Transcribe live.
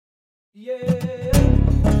Welcome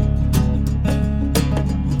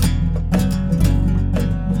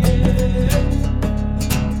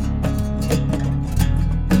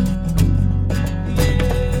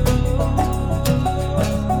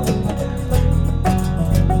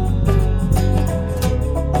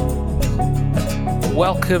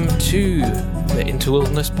to the Into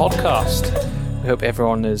Wilderness podcast. We hope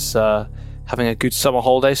everyone is having a good summer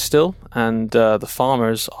holiday still, and the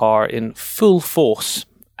farmers are in full force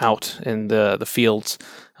out in the fields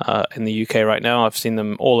in the UK right now. I've seen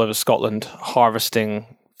them all over Scotland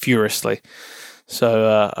harvesting furiously.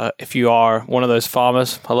 So if you are one of those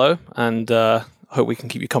farmers, hello, and hope we can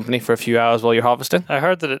keep you company for a few hours while you're harvesting. I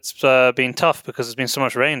heard that it's been tough because there's been so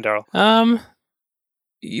much rain, Daryl.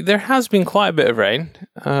 There has been quite a bit of rain.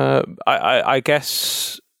 I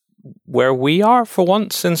guess where we are for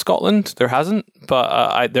once in Scotland, there hasn't,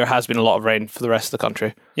 but there has been a lot of rain for the rest of the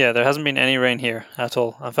country. Yeah, there hasn't been any rain here at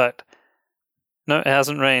all. In fact, no, it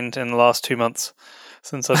hasn't rained in the last 2 months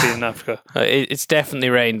since I've been in Africa. It's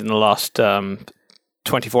definitely rained in the last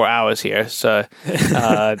 24 hours here, so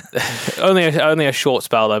only a short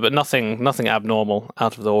spell though, but nothing abnormal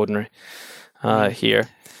out of the ordinary here.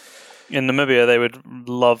 In Namibia, they would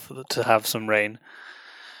love to have some rain.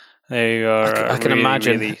 They are I can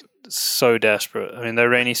imagine. really so desperate. I mean, their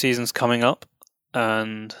rainy season's coming up,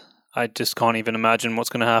 and I just can't even imagine what's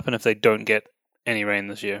going to happen if they don't get any rain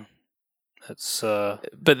this year. It's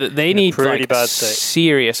but they need pretty bad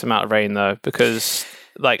serious amount of rain though, because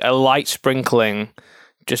like a light sprinkling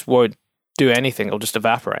just won't do anything; it'll just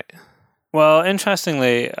evaporate. Well,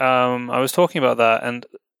 interestingly, I was talking about that, and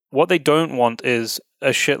what they don't want is a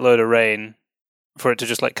shitload of rain for it to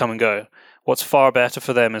just like come and go. What's far better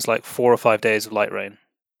for them is like 4 or 5 days of light rain.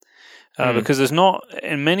 Because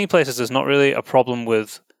in many places, there's not really a problem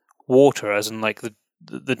with water, as in like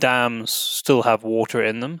the dams still have water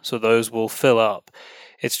in them, so those will fill up.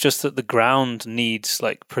 It's just that the ground needs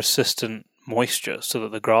like persistent moisture so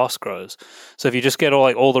that the grass grows. So if you just get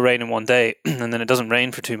all the rain in one day and then it doesn't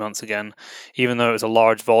rain for 2 months again, even though it's a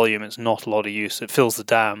large volume, it's not a lot of use. It fills the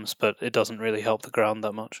dams, but it doesn't really help the ground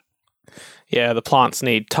that much. Yeah, the plants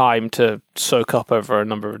need time to soak up over a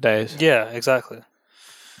number of days. Yeah, exactly.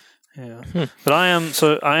 Yeah, but I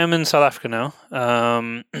am in South Africa now.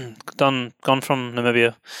 Gone from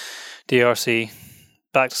Namibia, DRC,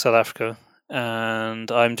 back to South Africa.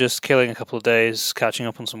 And I'm just killing a couple of days, catching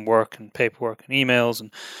up on some work and paperwork and emails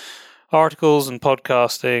and articles and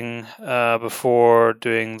podcasting before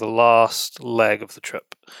doing the last leg of the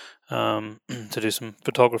trip to do some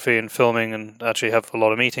photography and filming and actually have a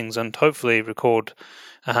lot of meetings and hopefully record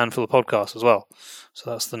a handful of podcasts as well. So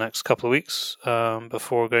that's the next couple of weeks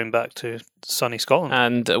before going back to sunny Scotland.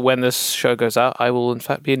 And when this show goes out, I will in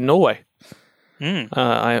fact be in Norway.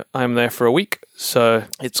 I'm there for a week, so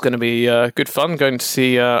it's going to be good fun going to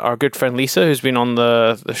see our good friend Lisa, who's been on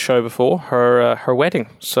the show before, her wedding.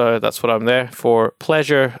 So that's what I'm there for.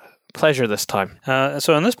 Pleasure this time.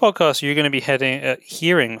 So in this podcast, you're going to be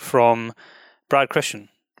hearing from Brad Christian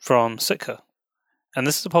from Sitka. And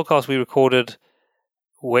this is a podcast we recorded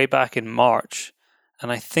way back in March.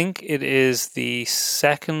 And I think it is the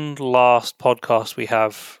second last podcast we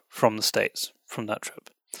have from the States from that trip.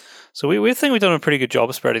 So we think we've done a pretty good job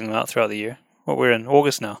of spreading them out throughout the year. Well, we're in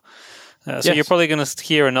August now. So yes. You're probably going to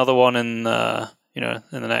hear another one in the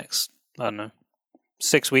next,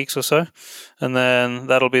 6 weeks or so. And then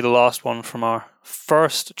that'll be the last one from our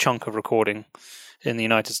first chunk of recording in the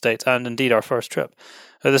United States and indeed our first trip.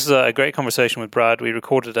 This is a great conversation with Brad. We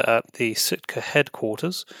recorded it at the Sitka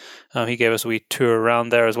headquarters. He gave us a wee tour around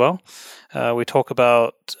there as well. We talk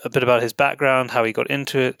a bit about his background, how he got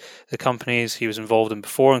into it, the companies he was involved in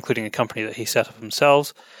before, including a company that he set up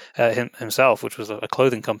himself, which was a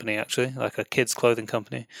clothing company actually, like a kids' clothing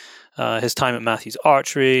company. His time at Matthews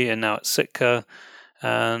Archery and now at Sitka,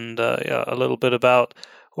 and a little bit about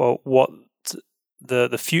what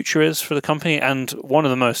the future is for the company. And one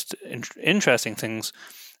of the most interesting things,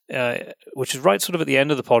 which is right sort of at the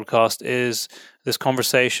end of the podcast, is this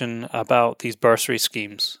conversation about these bursary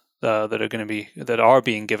schemes that are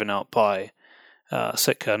being given out by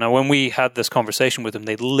Sitka. Now, when we had this conversation with them,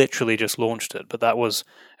 they literally just launched it, but that was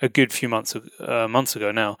a good few months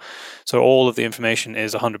ago now. So all of the information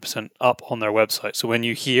is 100% up on their website. So when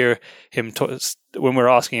you hear him when we're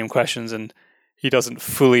asking him questions and he doesn't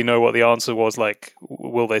fully know what the answer was, like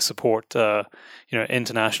will they support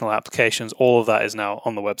international applications, all of that is now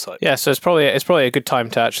on the website. Yeah, so it's probably a good time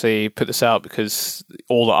to actually put this out because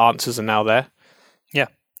all the answers are now there.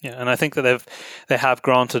 Yeah, and I think that they have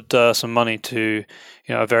granted some money to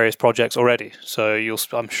various projects already. So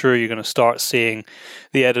I'm sure you're going to start seeing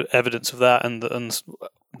the evidence of that and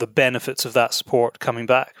the benefits of that support coming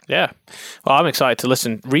back. Yeah. Well, I'm excited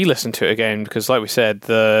to re-listen to it again because, like we said,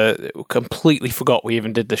 completely forgot we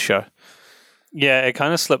even did this show. Yeah, it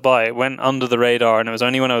kind of slipped by. It went under the radar, and it was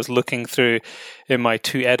only when I was looking through in my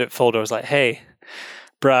to edit folder, I was like, hey,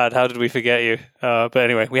 Brad, how did we forget you? But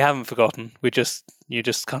anyway, we haven't forgotten. We're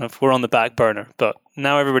on the back burner, but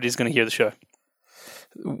now everybody's going to hear the show.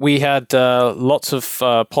 We had lots of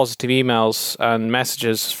positive emails and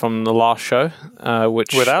messages from the last show,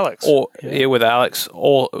 with Alex. With Alex,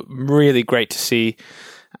 all really great to see.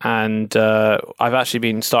 And I've actually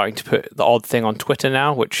been starting to put the odd thing on Twitter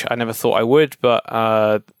now, which I never thought I would. But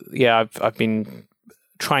I've been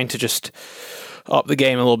trying to just up the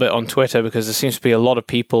game a little bit on Twitter because there seems to be a lot of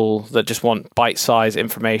people that just want bite-sized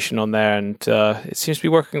information on there, and it seems to be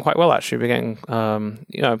working quite well. Actually, we're getting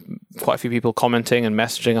quite a few people commenting and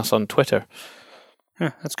messaging us on Twitter.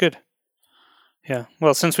 Yeah, that's good. Yeah,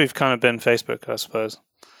 well, since we've kind of been Facebook, I suppose.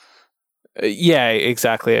 Yeah,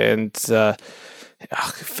 exactly, and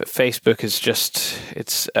Facebook is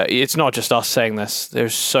just—it's not just us saying this.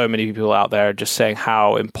 There's so many people out there just saying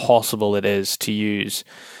how impossible it is to use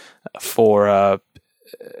for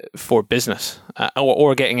business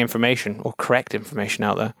or getting information or correct information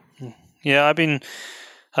out there. Yeah, I've been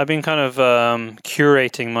kind of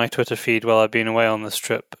curating my Twitter feed while I've been away on this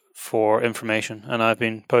trip for information, and I've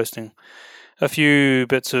been posting a few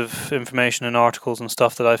bits of information and articles and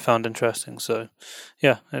stuff that I found interesting. So,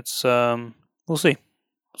 yeah, it's we'll see.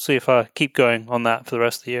 See if I keep going on that for the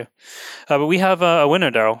rest of the year. But we have a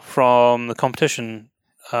winner, Daryl, from the competition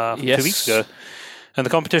from 2 weeks ago. And the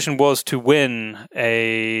competition was to win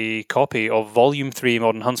a copy of Volume 3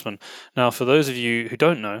 Modern Huntsman. Now, for those of you who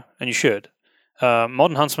don't know, and you should,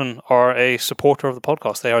 Modern Huntsman are a supporter of the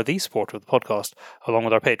podcast. They are the supporter of the podcast, along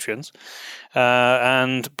with our Patreons.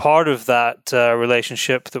 And part of that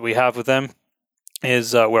relationship that we have with them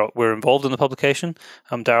is we're involved in the publication.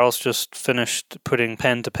 Daryl's just finished putting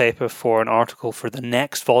pen to paper for an article for the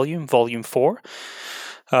next volume, Volume 4.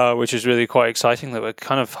 Which is really quite exciting. That we're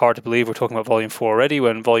kind of hard to believe we're talking about Volume 4 already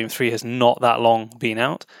when Volume 3 has not that long been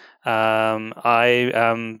out. I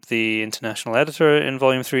am the international editor in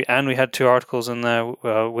Volume 3, and we had 2 articles in there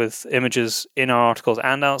with images in our articles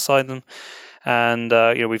and outside them. And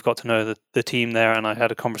we've got to know the team there, and I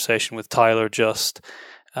had a conversation with Tyler just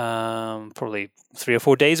probably 3 or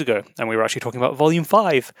 4 days ago, and we were actually talking about Volume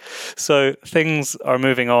 5. So things are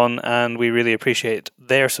moving on, and we really appreciate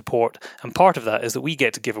their support. And part of that is that we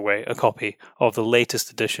get to give away a copy of the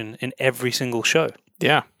latest edition in every single show.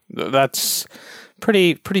 Yeah, that's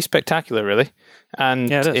pretty spectacular, really. And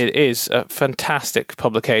yeah, it is a fantastic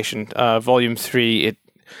publication. Volume 3,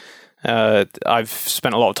 I've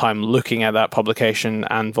spent a lot of time looking at that publication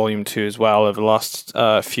and Volume 2 as well over the last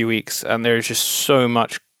few weeks, and there's just so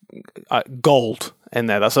much gold in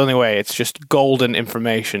there. That's the only way. It's just golden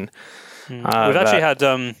information. We've actually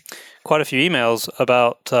had quite a few emails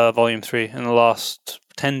about Volume 3 in the last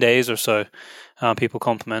 10 days or so, people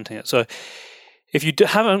complimenting it. So if you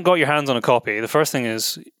haven't got your hands on a copy, the first thing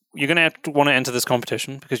is you're going to want to enter this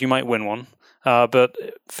competition because you might win one. But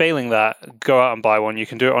failing that, go out and buy one. You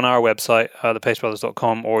can do it on our website,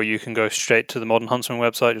 thepacebrothers.com, or you can go straight to the Modern Huntsman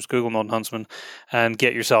website, just Google Modern Huntsman, and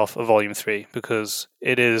get yourself a Volume 3, because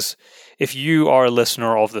it is, if you are a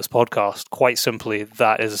listener of this podcast, quite simply,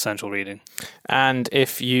 that is essential reading. And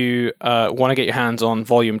if you want to get your hands on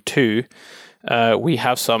Volume 2, we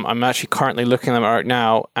have some. I'm actually currently looking at them right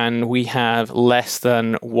now, and we have less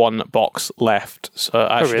than 1 box left. So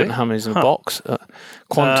I actually don't know how many is in a box.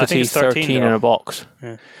 Quantity 13 in a box.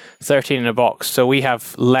 Yeah. 13 in a box. So we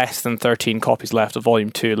have less than 13 copies left of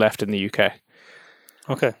Volume 2 left in the UK.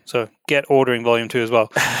 Okay, so get ordering Volume 2 as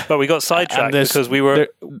well. But we got sidetracked because we were...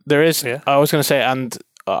 There is... Yeah. I was going to say, and...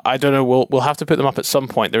 I don't know, we'll have to put them up at some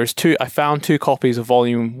point. There is 2. I found 2 copies of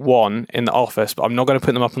Volume 1 in the office, but I'm not going to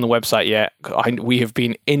put them up on the website yet. We have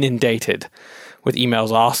been inundated with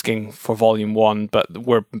emails asking for Volume 1, but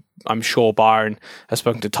I'm sure Byron has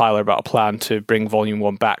spoken to Tyler about a plan to bring Volume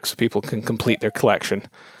 1 back so people can complete their collection.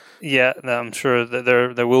 Yeah, I'm sure that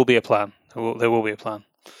there will be a plan. There will be a plan.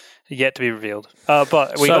 Yet to be revealed.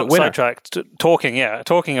 But we got sidetracked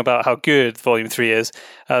talking about how good Volume 3 is.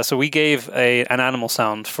 So we gave an animal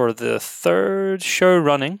sound for the 3rd show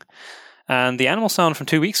running. And the animal sound from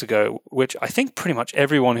 2 weeks ago, which I think pretty much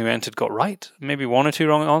everyone who entered got right. Maybe 1 or 2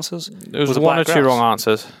 wrong answers. There was 1 or 2 wrong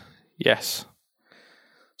answers. Yes.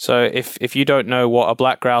 So if you don't know what a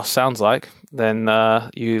black grouse sounds like, then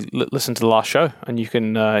you listen to the last show and you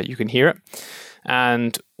can hear it.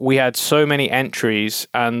 And we had so many entries,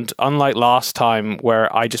 and unlike last time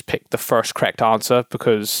where I just picked the first correct answer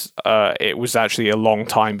because it was actually a long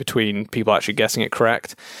time between people actually guessing it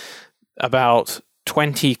correct, about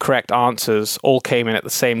 20 correct answers all came in at the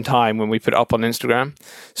same time when we put it up on Instagram.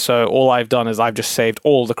 So all I've done is I've just saved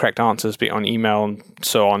all the correct answers, be it on email and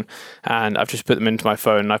so on, and I've just put them into my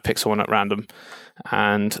phone and I've picked someone at random.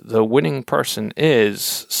 And the winning person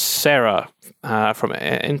is Sarah from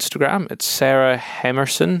Instagram. It's Sarah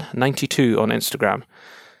Hemerson 92 on Instagram.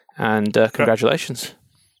 And congratulations.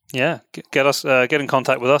 Yeah, get in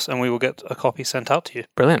contact with us and we will get a copy sent out to you.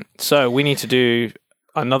 Brilliant. So we need to do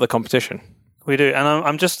another competition. We do, and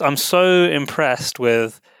I'm so impressed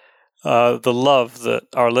with the love that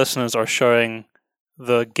our listeners are showing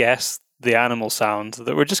the animal sound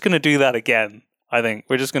that we're just going to do that again. I think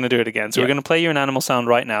we're just going to do it again. So we're going to play you an animal sound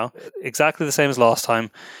right now, exactly the same as last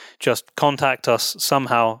time. Just contact us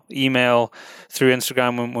somehow, email, through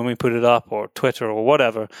Instagram when we put it up, or Twitter or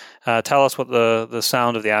whatever. Tell us what the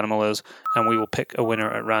sound of the animal is, and we will pick a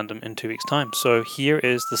winner at random in 2 weeks' time. So here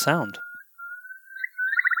is the sound.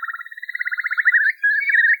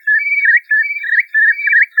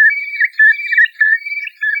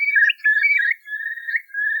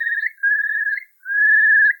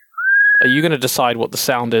 Are you going to decide what the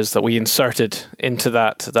sound is that we inserted into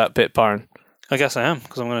that bit, Byron? I guess I am,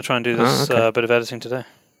 because I'm going to try and do this bit of editing today.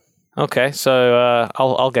 Okay, so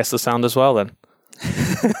I'll guess the sound as well then.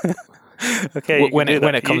 Okay, when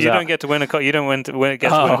it comes you out. don't get to win a copy. You don't get to win a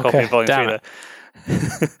copy of Volume 3 there.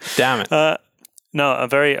 Damn it. No, a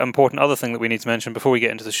very important other thing that we need to mention before we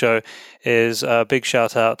get into the show is a big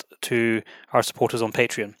shout out to our supporters on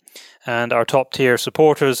Patreon. And our top tier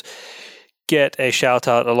supporters get a shout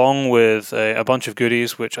out along with a bunch of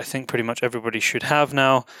goodies, which I think pretty much everybody should have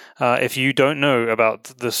now. If you don't know about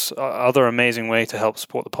this other amazing way to help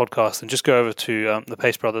support the podcast, then just go over to the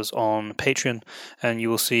Pace Brothers on Patreon and you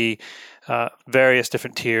will see various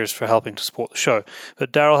different tiers for helping to support the show.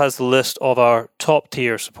 But Daryl has the list of our top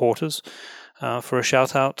tier supporters for a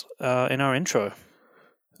shout out in our intro.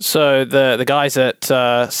 So the guys at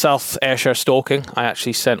South Ayrshire Stalking, I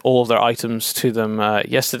actually sent all of their items to them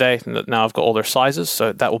yesterday, and now I've got all their sizes,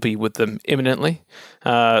 so that will be with them imminently.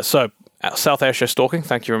 So South Ayrshire Stalking,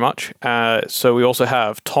 thank you very much. So we also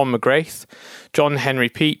have Tom McGrath, John Henry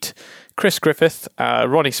Pete, Chris Griffith,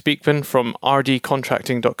 Ronnie Speakman from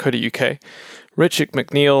rdcontracting.co.uk, Richard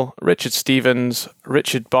McNeil, Richard Stevens,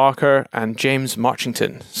 Richard Barker, and James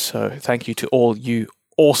Marchington. So thank you to all you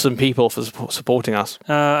awesome people for supporting us.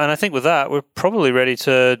 And I think with that, we're probably ready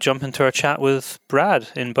to jump into our chat with Brad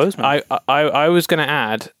in Bozeman. I was going to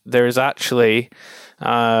add, there is actually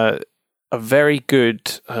a very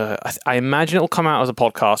good, I imagine it'll come out as a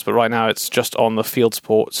podcast, but right now it's just on the Field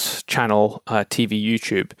Sports channel, TV,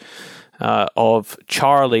 YouTube, of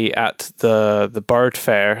Charlie at the Bird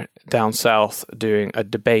Fair down south doing a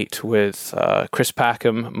debate with Chris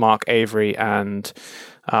Packham, Mark Avery, and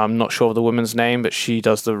I'm not sure of the woman's name, but she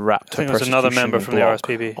does the Raptor. I think there's another member from the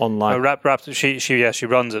RSPB online. Raptor, she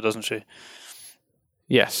runs it, doesn't she?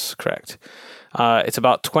 Yes, correct. It's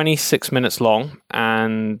about 26 minutes long,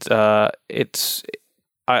 and I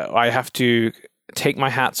have to take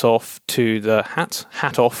my hat off to the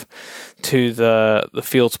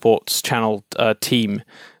Field Sports channel team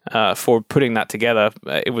for putting that together.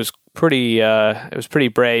 It was pretty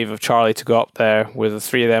brave of Charlie to go up there with the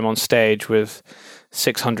three of them on stage with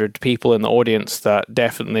 600 people in the audience that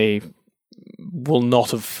definitely will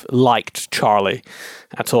not have liked Charlie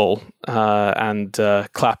at all, and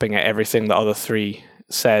clapping at everything the other three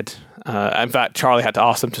said. In fact, Charlie had to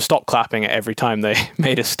ask them to stop clapping at every time they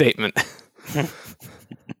made a statement.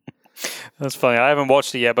 That's funny. I haven't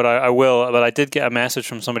watched it yet, but I will. But I did get a message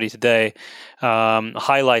from somebody today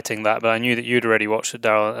highlighting that. But I knew that you'd already watched it,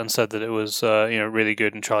 Daryl, and said that it was really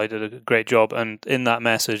good, and Charlie did a great job. And in that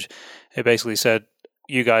message, it basically said,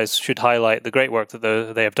 you guys should highlight the great work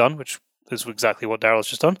that they have done, which is exactly what Daryl's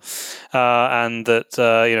just done, and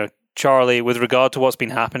that Charlie, with regard to what's been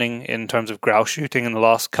happening in terms of grouse shooting in the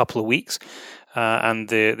last couple of weeks, and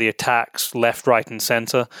the attacks left, right, and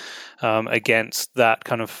centre against that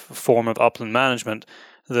kind of form of upland management,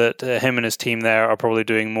 that him and his team there are probably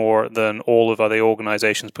doing more than all of the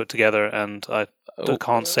organisations put together, and I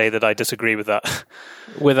can't say that I disagree with that.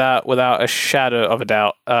 Without a shadow of a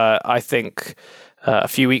doubt, I think. A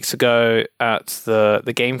few weeks ago at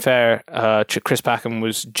the game fair, Chris Packham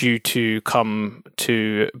was due to come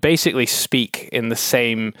to basically speak in the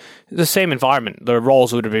same environment. The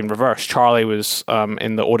roles would have been reversed. Charlie was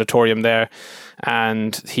in the auditorium there,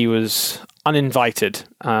 and he was uninvited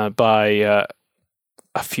by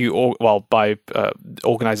a few, by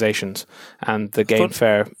organizations, and the Game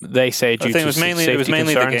Fair, they say due to it was mainly concerns,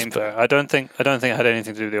 the Game Fair. I don't think it had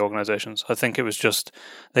anything to do with the organizations. I think it was just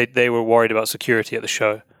they were worried about security at the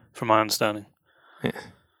show, from my understanding.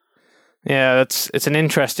 Yeah, it's an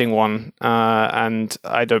interesting one, and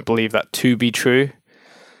I don't believe that to be true.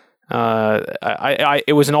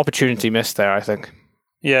 It was an opportunity missed there, I think.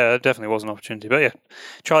 Yeah, it definitely was an opportunity. But yeah,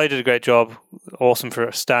 Charlie did a great job. Awesome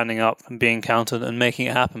for standing up and being counted and making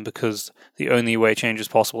it happen, because the only way change is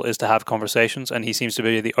possible is to have conversations. And he seems to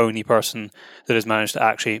be the only person that has managed to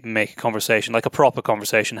actually make a conversation, like a proper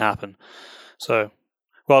conversation, happen. So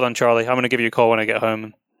well done, Charlie. I'm going to give you a call when I get home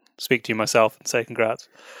and speak to you myself and say congrats.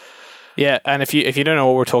 Yeah, and if you don't know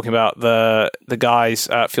what we're talking about, the guys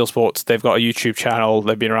at Field Sports, they've got a YouTube channel.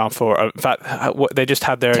 They've been around for, in fact, they just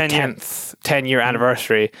had their 10-year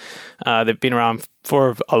anniversary. They've been around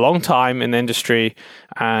for a long time in the industry,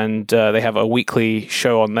 and they have a weekly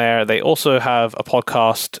show on there. They also have a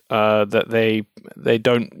podcast that they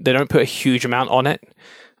don't put a huge amount on it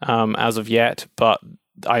as of yet, but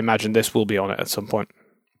I imagine this will be on it at some point.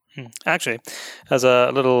 Actually, as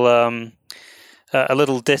a little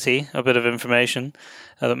ditty, a bit of information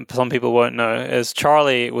that some people won't know, is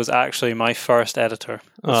Charlie was actually my first editor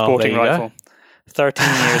of Sporting Rifle 13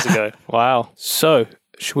 years ago. Wow. So,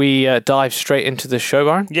 should we dive straight into the show,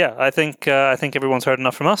 Byron? Yeah, I think everyone's heard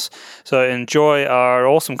enough from us. So enjoy our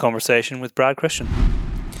awesome conversation with Brad Christian.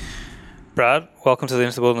 Brad, welcome to the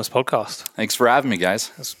Into the Wilderness podcast. Thanks for having me,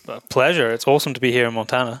 guys. It's a pleasure. It's awesome to be here in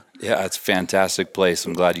Montana. Yeah, it's a fantastic place.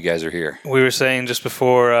 I'm glad you guys are here. We were saying just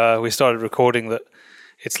before we started recording that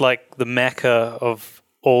it's like the mecca of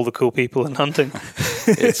all the cool people in hunting.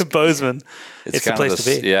 It's Bozeman. It's the place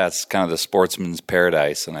to be. Yeah, it's kind of the sportsman's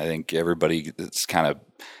paradise, and I think everybody that's kind of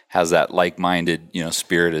has that like-minded,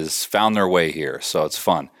 spirit has found their way here. So it's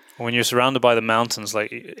fun. When you're surrounded by the mountains,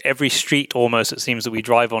 like every street almost, it seems that we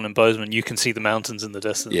drive on in Bozeman, you can see the mountains in the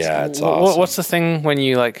distance. Yeah, it's awesome. What's the thing when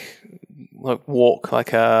you walk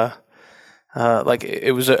like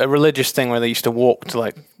it was a religious thing where they used to walk to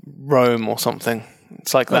like Rome or something?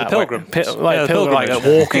 It's like that. Pilgrim.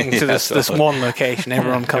 Walking to this one location,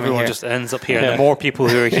 everyone here. Just ends up here. Yeah. The more people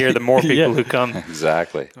who are here, the more people who come.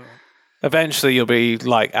 Exactly. Eventually, you'll be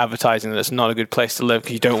like advertising that it's not a good place to live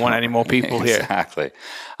because you don't want any more people here. Exactly.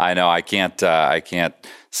 I know. I can't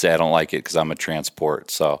say I don't like it because I'm a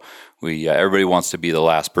transport. So everybody wants to be the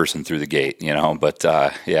last person through the gate, But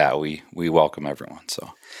we welcome everyone. So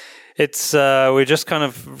it's we're just kind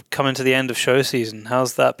of coming to the end of show season.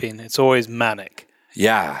 How's that been? It's always manic.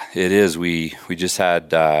 Yeah, it is. We just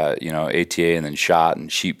had ATA and then SHOT and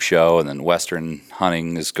Sheep Show, and then Western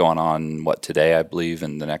hunting is going on today, I believe,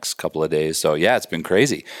 in the next couple of days. So yeah, it's been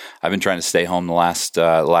crazy. I've been trying to stay home the last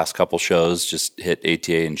couple shows, just hit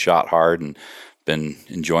ATA and SHOT hard, and been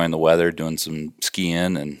enjoying the weather, doing some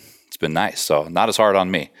skiing, and it's been nice. So not as hard on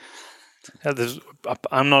me.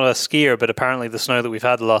 I'm not a skier, but apparently the snow that we've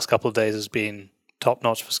had the last couple of days has been top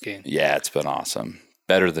notch for skiing. Yeah, it's been awesome.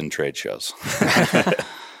 Better than trade shows.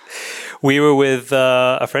 We were with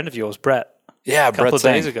a friend of yours, Brett. Yeah, a couple of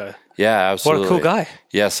days ago. Yeah, absolutely. What a cool guy.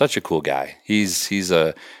 Yeah, such a cool guy. He's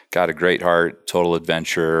got a great heart, total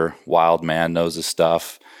adventure, wild man, knows his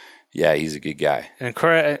stuff. Yeah, he's a good guy. And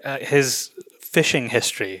his fishing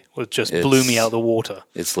history blew me out of the water.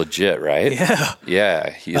 It's legit, right? Yeah.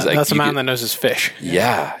 Yeah. That's a man that knows his fish.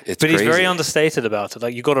 Yeah. But he's very understated about it.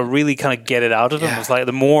 Like, you got to really kind of get it out of him. It's like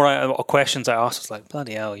the more questions I ask, it's like,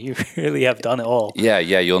 bloody hell, you really have done it all. Yeah.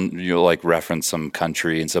 You'll like reference some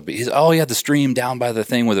country and stuff. But the stream down by the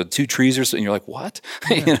thing with the two trees or something. And you're like, what?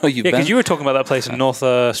 Yeah. Because you were talking about that place in North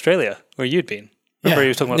Australia where you'd been. Remember, he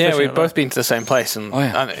was talking about we've both been to the same place, and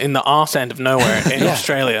in the arse end of nowhere in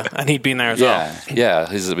Australia, and he'd been there as well. Yeah,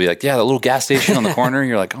 he'd be like, that little gas station on the corner.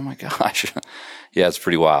 You're like, oh my gosh, yeah, it's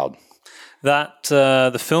pretty wild. That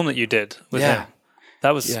the film that you did with him,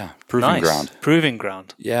 that was Proving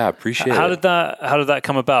Ground. Yeah, appreciate it. How did that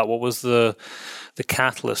come about? What was the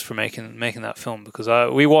catalyst for making that film? Because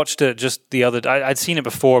we watched it just the other day. I'd seen it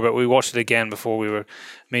before, but we watched it again before we were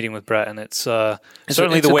meeting with Brett, and it's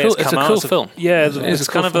certainly the way it's come out. It's a cool film. Yeah, it's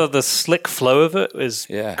kind of the slick flow of it is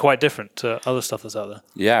quite different to other stuff that's out there.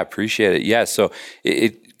 Yeah, appreciate it. Yeah, so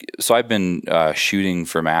So I've been shooting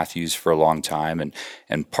for Mathews for a long time,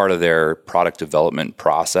 and part of their product development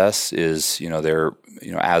process is, they're,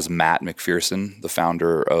 as Matt McPherson, the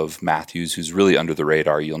founder of Mathews, who's really under the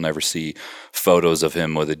radar. You'll never see photos of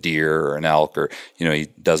him with a deer or an elk, or, he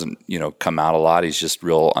doesn't, come out a lot. He's just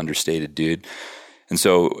real understated dude. And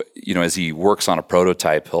so, as he works on a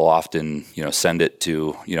prototype, he'll often, send it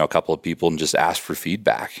to, a couple of people and just ask for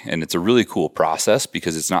feedback. And it's a really cool process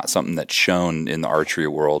because it's not something that's shown in the archery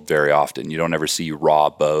world very often. You don't ever see raw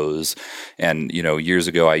bows. And, years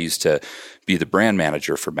ago, I used to be the brand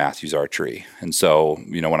manager for Mathews Archery. And so,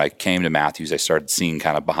 when I came to Mathews, I started seeing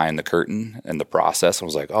kind of behind the curtain and the process. I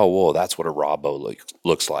was like, oh, whoa, that's what a raw bow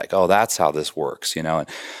looks like. Oh, that's how this works, And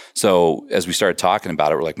so as we started talking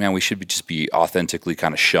about it, we're like, man, we should just be authentically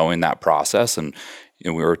kind of showing that process. And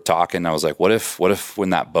we were talking, I was like, what if when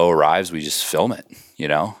that bow arrives, we just film it,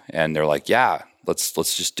 And they're like, yeah, let's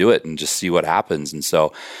just do it and just see what happens. And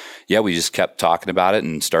so, yeah, we just kept talking about it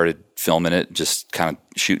and started filming it, just kind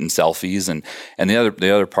of shooting selfies. And the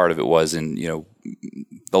other part of it was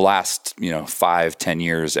the last 5-10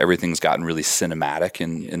 years, everything's gotten really cinematic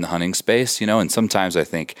in the hunting space, and sometimes I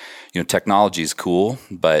think technology is cool,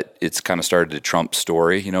 but it's kind of started to trump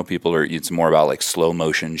story. It's more about like slow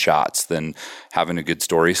motion shots than having a good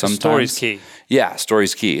story. Sometimes story's key. Yeah,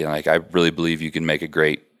 story's key. And I really believe you can make a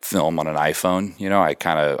great film on an iPhone.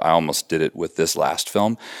 I almost did it with this last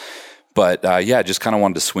film. But just kind of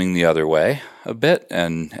wanted to swing the other way a bit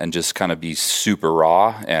and just kind of be super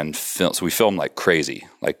raw and film. So we filmed like crazy.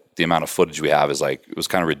 Like the amount of footage we have it was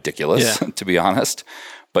kind of ridiculous, to be honest.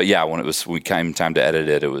 But yeah, when we came time to edit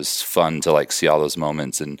it, it was fun to like see all those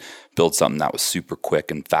moments and build something that was super quick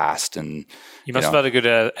and fast. And you must have had a good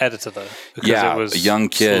editor though, because it was a young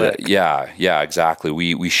kid. Slick. Yeah, exactly.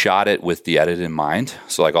 We shot it with the edit in mind.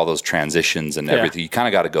 So like all those transitions and everything, you kind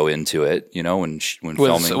of got to go into it, when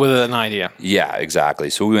filming with an idea. Yeah, exactly.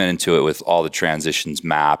 So we went into it with all the transitions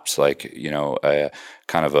mapped, like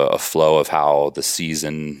kind of a flow of how the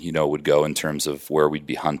season would go in terms of where we'd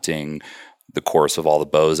be hunting, the course of all the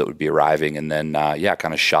bows that would be arriving, and then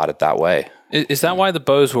kind of shot it that way. Is that why the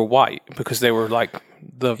bows were white? Because they were like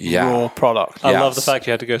the raw product. I love the fact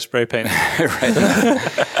you had to go spray paint.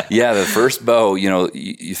 Right. Yeah, the first bow,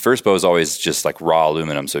 first bow is always just like raw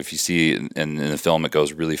aluminum. So if you see in the film, it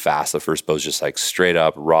goes really fast. The first bow is just like straight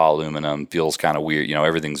up raw aluminum, feels kind of weird.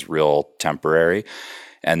 Everything's real temporary.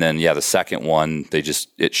 And then, the second one,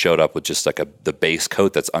 it showed up with just like the base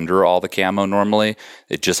coat that's under all the camo normally.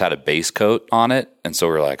 It just had a base coat on it. And so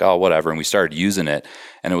we were like, oh, whatever. And we started using it.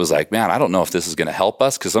 And it was like, man, I don't know if this is going to help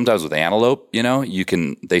us. Because sometimes with antelope,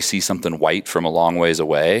 they see something white from a long ways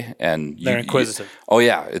away. And they're inquisitive.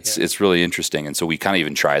 It's really interesting. And so we kind of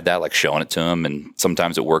even tried that, like showing it to them. And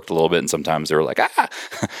sometimes it worked a little bit. And sometimes they were like, ah.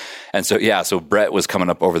 And so, so Brett was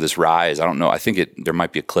coming up over this rise. I don't know. I think there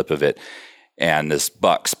might be a clip of it. And this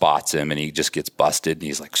buck spots him and he just gets busted and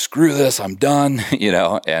he's like, screw this, I'm done,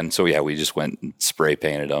 And so, we just went and spray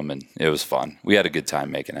painted him and it was fun. We had a good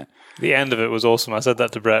time making it. The end of it was awesome. I said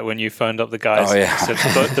that to Brett when you phoned up the guys. Oh, yeah. Said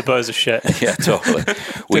the bows are shit. Yeah, totally.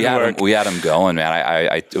 we had him going, man.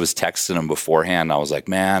 I was texting him beforehand. I was like,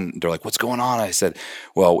 man, they're like, what's going on? I said,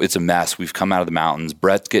 well, it's a mess. We've come out of the mountains.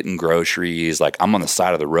 Brett's getting groceries. Like, I'm on the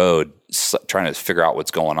side of the road trying to figure out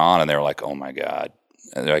what's going on. And they were like, oh, my God.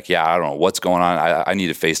 And they're like, yeah, I don't know what's going on. I need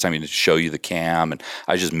to FaceTime you to show you the cam. And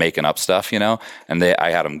I was just making up stuff, And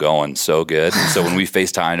I had them going so good. And so when we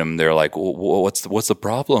FaceTimed them, they're like, well, what's the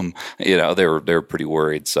problem? They were pretty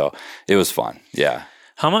worried. So it was fun. Yeah.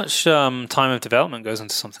 How much time of development goes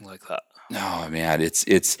into something like that? Oh, man, it's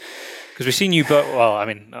because we've seen you bow. Well, I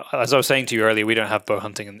mean, as I was saying to you earlier, we don't have bow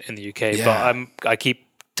hunting in the UK, but I keep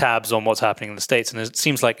tabs on what's happening in the States, and it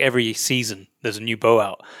seems like every season there's a new bow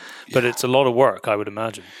out, but it's a lot of work, I would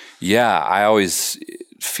imagine. Yeah, I always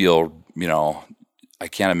feel, I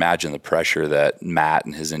can't imagine the pressure that Matt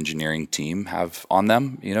and his engineering team have on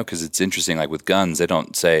them, because it's interesting, like with guns, they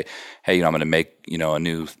don't say, hey, I'm going to make, a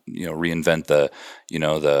new, reinvent the,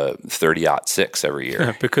 the 30-06 every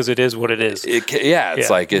year. Because it is what it is. It's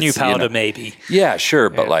like it's new powder, maybe. Yeah, sure.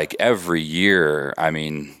 But like every year, I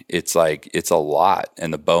mean, it's like, it's a lot.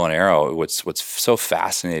 And the bow and arrow, what's so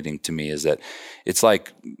fascinating to me is that it's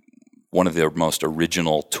like one of the most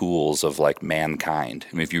original tools of like mankind.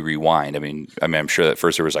 I mean, if you rewind, I mean, I'm sure that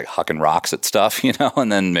first there was like hucking rocks at stuff,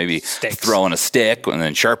 and then maybe throwing a stick and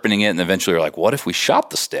then sharpening it. And eventually you're like, what if we shot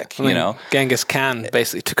the stick, Genghis Khan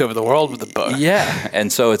basically took over the world with the bow. Yeah.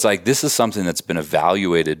 And so it's like, this is something that's been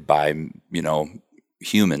evaluated by,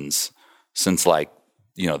 humans since like,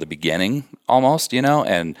 the beginning almost,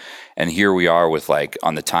 and here we are with like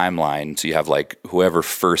on the timeline. So you have like whoever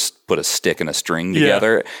first put a stick and a string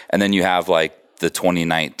together, and then you have like the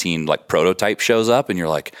 2019 like prototype shows up and you're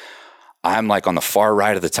like, I'm like on the far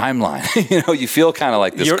right of the timeline. You feel kind of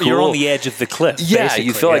like this you're on the edge of the cliff. Yeah, basically.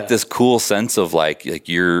 You feel like this cool sense of like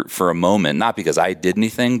you're for a moment, not because I did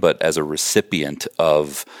anything, but as a recipient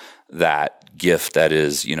of that gift that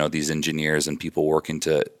is, these engineers and people working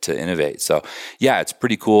to innovate. So yeah, it's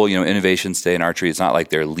pretty cool. Innovations today in archery, it's not like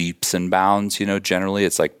they're leaps and bounds, generally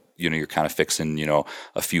it's like, you're kind of fixing,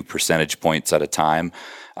 a few percentage points at a time.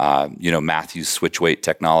 Matthew's switch weight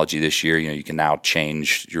technology this year, you can now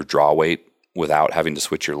change your draw weight without having to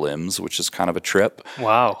switch your limbs, which is kind of a trip.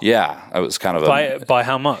 Wow. Yeah. It was kind of by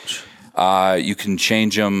how much? You can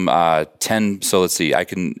change them 10. So let's see.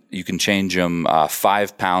 You can change them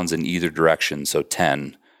 5 pounds in either direction. So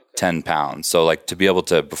 10 pounds. So like to be able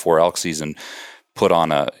to, before elk season, put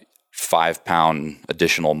on a 5-pound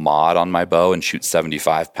additional mod on my bow and shoot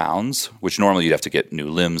 75 pounds, which normally you'd have to get new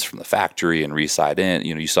limbs from the factory and re-sight in.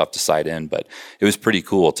 You still have to sight in, but it was pretty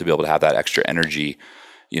cool to be able to have that extra energy,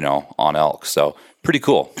 on elk. So pretty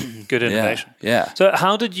cool. Good innovation. Yeah. So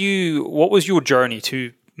what was your journey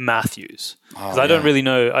to Matthews? Because I don't really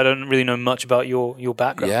know much about your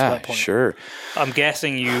background to that point. Sure. I'm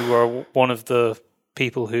guessing you were one of the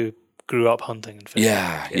people who grew up hunting and fishing.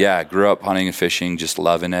 Yeah. Grew up hunting and fishing, just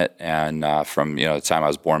loving it. And from the time I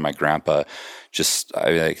was born, my grandpa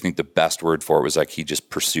I think the best word for it was like he just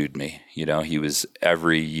pursued me. He was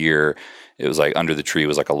every year. It was like under the tree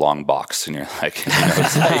was like a long box, and you're like,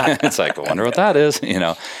 it's like I wonder what that is.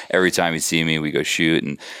 Every time he'd see me, we go shoot,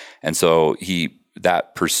 and so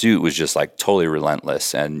that pursuit was just like totally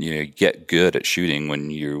relentless. And you get good at shooting when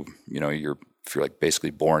if you're like basically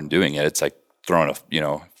born doing it. It's like throwing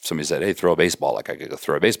somebody said, hey, throw a baseball. Like I could go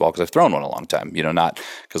throw a baseball because I've thrown one a long time, not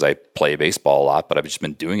because I play baseball a lot, but I've just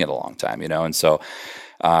been doing it a long time, and so,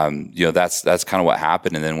 that's kind of what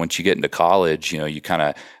happened. And then once you get into college, you kind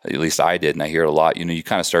of, at least I did, and I hear it a lot, you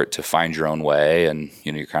kind of start to find your own way, and,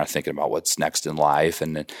 you're kind of thinking about what's next in life.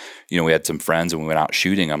 And then, we had some friends and we went out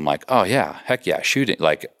shooting. I'm like, oh yeah, heck yeah, shooting.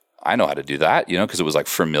 Like I know how to do that, because it was like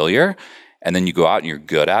familiar. And then you go out and you're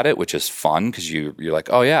good at it, which is fun because you're like,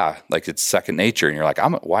 oh yeah, like it's second nature, and you're like,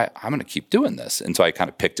 I'm going to keep doing this. And so I kind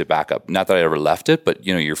of picked it back up. Not that I ever left it, but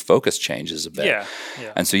your focus changes a bit. Yeah.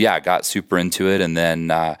 And so I got super into it. And then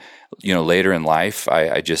later in life,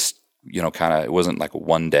 I just kind of, it wasn't like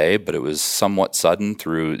one day, but it was somewhat sudden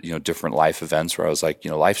through different life events where I was like,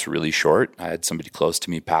 life's really short. I had somebody close to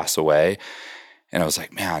me pass away, and I was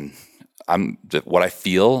like, man. What I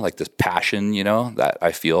feel, like this passion, that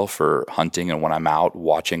I feel for hunting, and when I'm out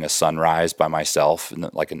watching a sunrise by myself in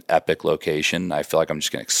like an epic location, I feel like I'm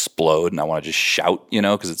just going to explode, and I want to just shout,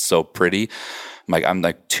 because it's so pretty. I'm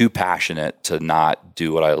like too passionate to not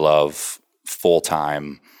do what I love full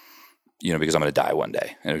time, because I'm going to die one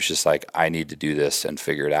day. And it was just like, I need to do this and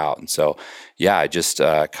figure it out. And so, I just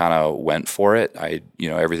kind of went for it.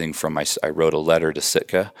 Everything from I wrote a letter to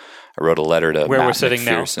Sitka. I wrote a letter to where Matt we're sitting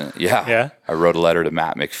McPherson. now. Yeah. I wrote a letter to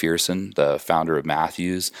Matt McPherson, the founder of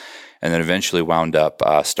Matthews, and then eventually wound up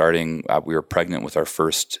starting. We were pregnant with our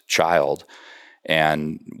first child,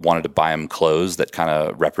 and wanted to buy him clothes that kind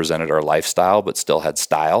of represented our lifestyle, but still had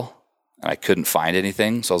style. And I couldn't find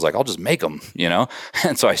anything, so I was like, I'll just make them,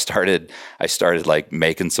 And so I started like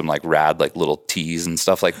making some like rad like little tees and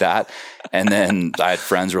stuff like that. And then I had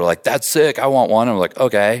friends who were like, "That's sick, I want one." I'm like,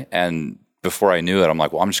 "Okay." And before I knew it, I'm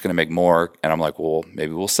like, well, I'm just going to make more. And I'm like, well,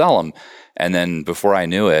 maybe we'll sell them. And then before I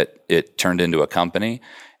knew it, it turned into a company.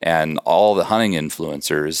 And all the hunting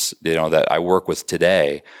influencers, that I work with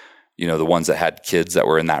today, the ones that had kids that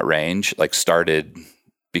were in that range, like started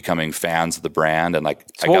becoming fans of the brand. And like,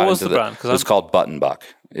 so I got into the brand? It was called Button Buck.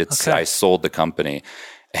 I sold the company.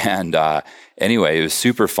 And anyway, it was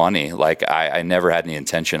super funny. Like I never had any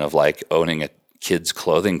intention of like owning a kids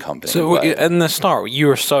clothing company. So in the start, you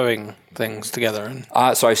were sewing things together.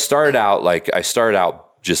 So I started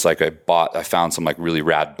out just like I found some like really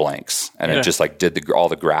rad blanks, and it just like did all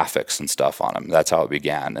the graphics and stuff on them. That's how it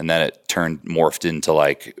began. And then it morphed into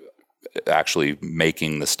like actually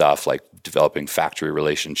making the stuff, like developing factory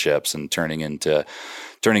relationships and turning it into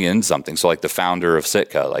something. So like the founder of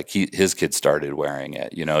Sitka, like his kids started wearing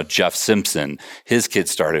it, Jeff Simpson, his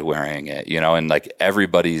kids started wearing it, and like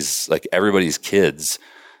everybody's kids.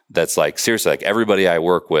 That's like seriously, like everybody I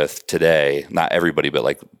work with today, not everybody, but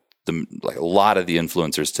like a lot of the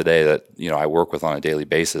influencers today that, I work with on a daily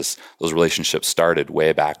basis, those relationships started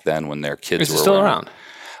way back then when their kids were still around.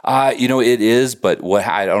 It is, but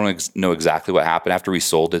I don't know exactly what happened after we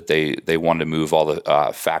sold it. They wanted to move all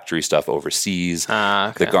the factory stuff overseas.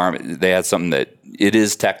 Okay. The garment, they had something that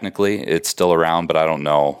it's still around, but I don't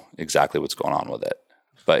know exactly what's going on with it.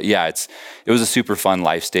 But yeah, it was a super fun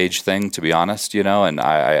life stage thing, to be honest, and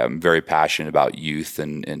I am very passionate about youth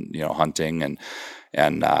and hunting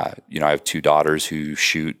and I have 2 daughters who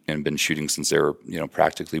shoot and have been shooting since they were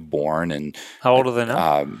practically born. And how old are they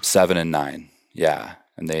now? 7 and 9. Yeah.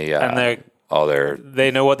 And they're Oh,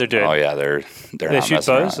 they know what they're doing. Oh yeah, they're They not shoot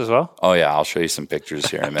messing bows around. as well. Oh yeah, I'll show you some pictures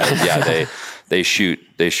here in a minute. Yeah, they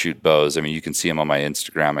shoot bows. I mean, you can see them on my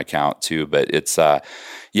Instagram account too. But it's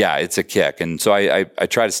it's a kick. And so I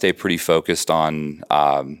try to stay pretty focused on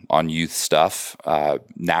youth stuff.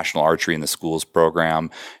 National Archery in the Schools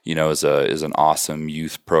program, is an awesome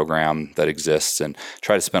youth program that exists, and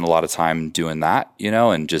try to spend a lot of time doing that.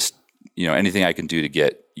 And just anything I can do to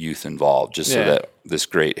get youth involved, just so that this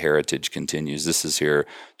great heritage continues. This is here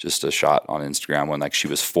just a shot on Instagram when she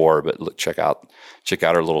was 4, but look, check out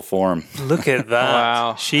her little form. Look at that.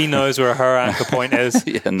 Wow. She knows where her anchor point is.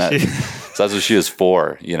 Yeah, and so that's when she was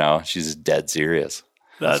 4. She's dead serious.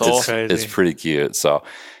 That's awesome. crazy. It's pretty cute. So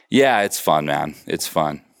yeah, it's fun, man. It's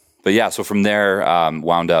fun. But yeah, so from there,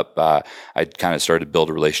 wound up, I kind of started to build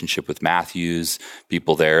a relationship with Matthews.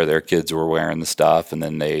 People there, their kids were wearing the stuff, and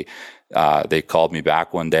then they called me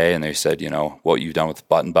back one day and they said, what you've done with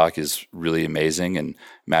Button Buck is really amazing. And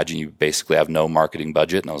imagine you basically have no marketing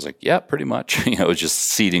budget. And I was like, yeah, pretty much. It was just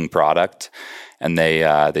seeding product. And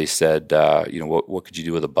they said, what could you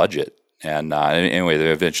do with a budget? And anyway,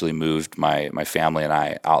 they eventually moved my family and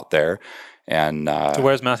I out there. And so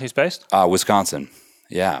where's Matthews based? Wisconsin.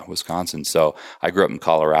 Yeah, Wisconsin. So I grew up in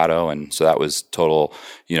Colorado, and so that was total,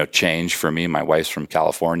 change for me. My wife's from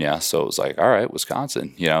California, so it was like, all right,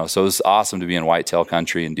 Wisconsin. So it was awesome to be in whitetail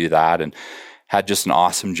country and do that, and had just an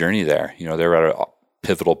awesome journey there. They were at a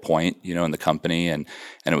pivotal point, in the company, and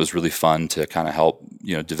it was really fun to kind of help,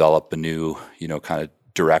 develop a new, kind of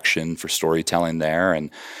direction for storytelling there,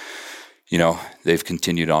 and they've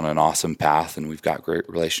continued on an awesome path, and we've got great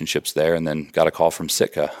relationships there. And then got a call from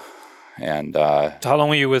Sitka. And so how long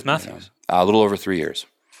were you with Matthews? A little over 3 years.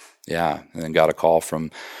 Yeah. And then got a call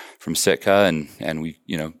from Sitka, and we,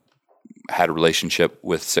 had a relationship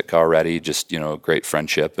with Sitka already, just, a great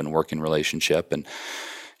friendship and working relationship. And,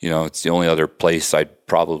 it's the only other place I'd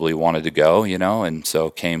probably wanted to go, and so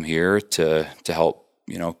came here to help,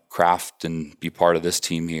 craft and be part of this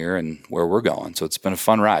team here and where we're going. So it's been a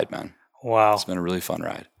fun ride, man. Wow. It's been a really fun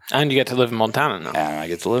ride. And you get to live in Montana now. And I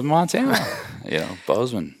get to live in Montana,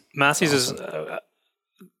 Bozeman. Matthews is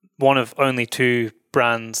one of only 2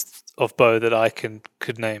 brands of bow that I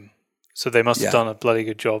could name. So they must have done a bloody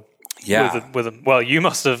good job. Yeah. With them. Well, you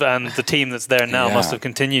must have, and the team that's there now must have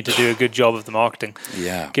continued to do a good job of the marketing.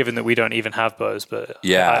 Yeah. Given that we don't even have bows, but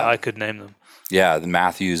I could name them. Yeah, the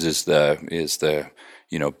Matthews is the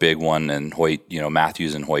big one, and Hoyt,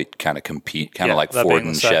 Matthews and Hoyt kind of compete, kind of like Ford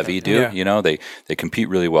and Chevy do. Yeah. They compete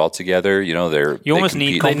really well together. You almost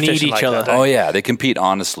need competition. They need each like other. That, oh yeah, they compete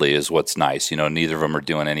honestly is what's nice. Neither of them are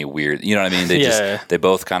doing any weird. You know what I mean? They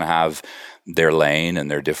both kind of have their lane and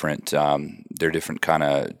their different kind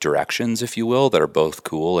of directions, if you will, that are both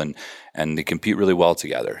cool, and they compete really well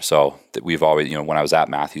together. So that we've always, when I was at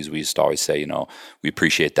Matthews, we used to always say, we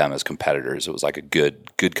appreciate them as competitors. It was like a good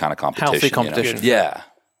kind of competition. Healthy competition. Yeah.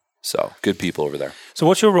 So good people over there. So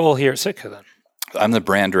what's your role here at Sitka then? I'm the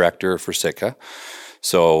brand director for Sitka.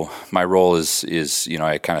 So my role is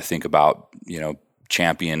I kind of think about,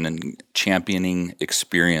 championing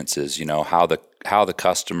experiences, how the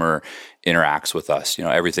customer interacts with us.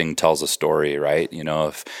 Everything tells a story, right?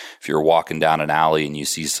 If you're walking down an alley and you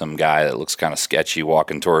see some guy that looks kind of sketchy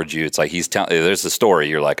walking towards you, it's like there's a story.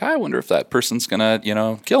 You're like, I wonder if that person's gonna,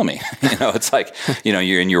 kill me. It's like,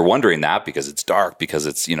 you're wondering that because it's dark, because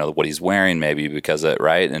it's, what he's wearing, maybe because it,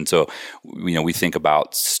 right? And so, we think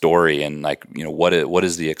about story and like, what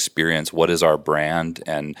is the experience? What is our brand?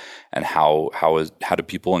 And how do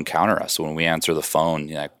people encounter us when we answer the phone?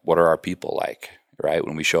 What are our people like? Right?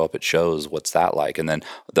 When we show up at shows, what's that like? And then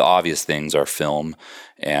the obvious things are film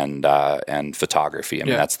and photography. I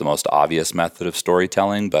mean, that's the most obvious method of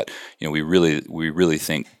storytelling, but we really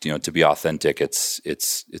think, to be authentic, it's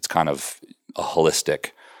kind of a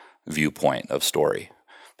holistic viewpoint of story.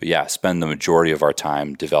 But yeah, spend the majority of our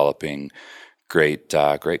time developing great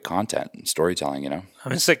content and storytelling, I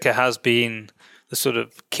mean, Sitka has been the sort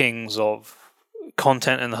of kings of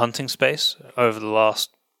content in the hunting space over the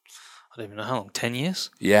last, I don't even know how long, 10 years?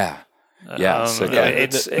 Yeah. Yeah.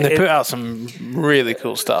 They put out some really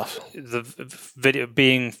cool stuff. The video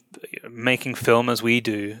making film as we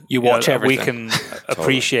do. You watch everything. We can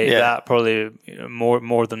appreciate that probably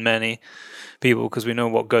more than many people because we know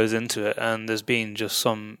what goes into it. And there's been just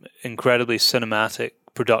some incredibly cinematic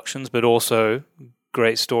productions, but also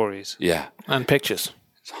great stories. Yeah. And pictures.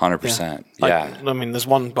 100%. Yeah. I mean, there's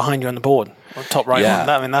one behind you on the board, top right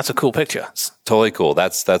one. That's a cool picture. It's totally cool.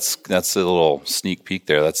 That's a little sneak peek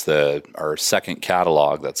there. That's our second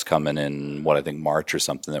catalog that's coming in, I think March or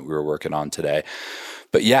something that we were working on today.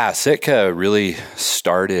 But yeah, Sitka really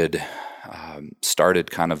started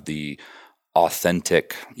kind of the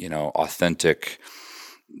authentic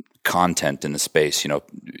content in the space.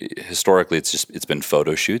 Historically it's been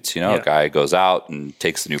photo shoots. A guy goes out and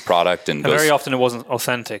takes the new product and goes. Very often it wasn't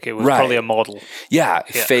authentic. It was probably a model. Yeah,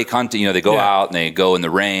 fake hunting. They go out and they go in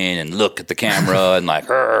the rain and look at the camera and like,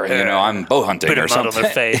 I'm bow hunting Put or something. on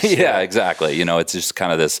their face. Yeah, exactly. It's just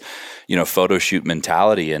kind of this, photo shoot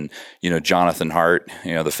mentality. And Jonathan Hart,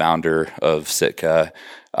 the founder of Sitka,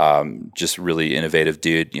 just really innovative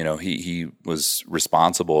dude. He was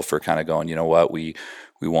responsible for kind of going, what we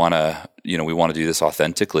want to do this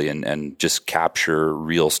authentically and just capture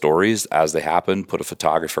real stories as they happen, put a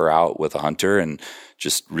photographer out with a hunter and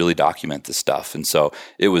just really document this stuff. And so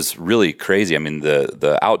it was really crazy. I mean,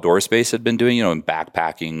 the outdoor space had been doing, in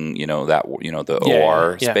backpacking, the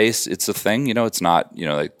OR space, it's a thing, it's not,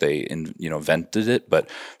 like they, invented it, but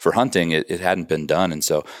for hunting, it hadn't been done. And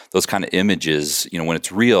so those kind of images, when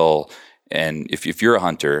it's real, and if you're a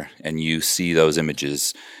hunter and you see those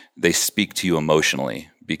images, they speak to you emotionally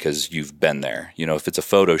because you've been there. If it's a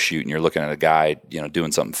photo shoot and you're looking at a guy,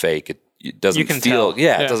 doing something fake, it doesn't you can feel. tell.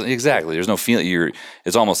 Yeah, it doesn't exactly. There's no feeling.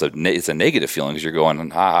 It's almost it's a negative feeling because you're going,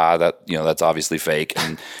 that's obviously fake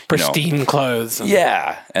and pristine clothes.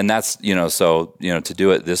 And that's so to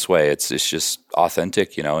do it this way, it's just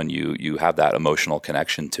authentic, and you have that emotional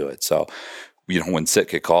connection to it. So. When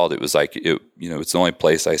Sitka called, it was like it's the only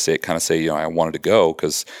place I I wanted to go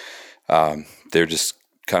because they're just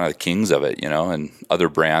kind of the kings of it, and other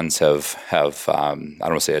brands have I don't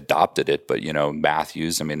want to say adopted it, but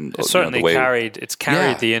Matthews. I mean, it's certainly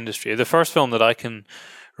carried the industry. The first film that I can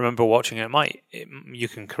remember watching you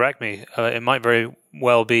can correct me. It might very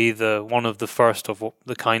well be one of the first of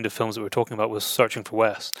the kind of films that we're talking about was Searching for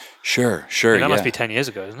West. Sure. That must be 10 years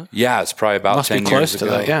ago, isn't it? Yeah, it's probably about 10 years ago.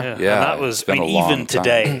 That, yeah. And that was even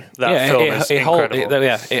today. That film is incredible.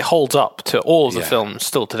 It holds up to all of the films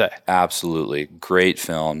still today. Absolutely, great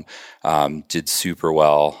film. Did super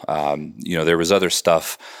well. There was other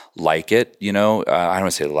stuff like it. I don't want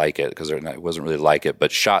to say like it because it wasn't really like it,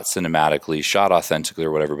 but shot cinematically, shot authentically,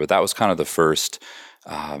 or whatever. But that was kind of the first.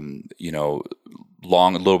 A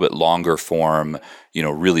little bit longer form,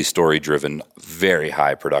 really story driven, very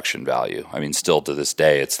high production value. I mean, still to this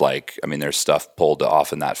day, it's like, there's stuff pulled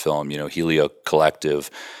off in that film. Helio Collective,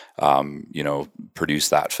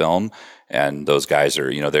 produced that film, and those guys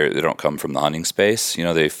are, they don't come from the hunting space.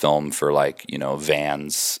 They film for like,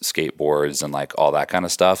 vans, skateboards, and like all that kind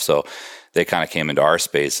of stuff. So they kind of came into our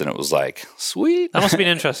space, and it was like, sweet. That must have been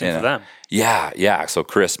interesting for them. Yeah. So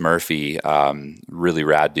Chris Murphy, really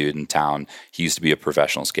rad dude in town. He used to be a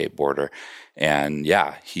professional skateboarder, and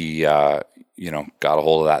he got a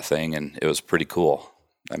hold of that thing, and it was pretty cool.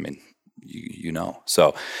 I mean,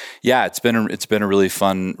 So it's been a really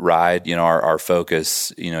fun ride. Our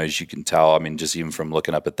focus, as you can tell, just even from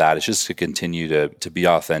looking up at that, it's just to continue to be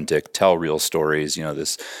authentic, tell real stories.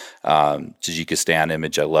 This Tajikistan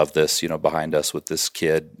image, I love this, behind us with this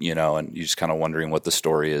kid, and you're just kind of wondering what the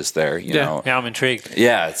story is there, know. Yeah, I'm intrigued.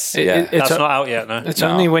 Yeah, that's not out yet, no? It's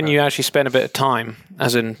only when you actually spend a bit of time,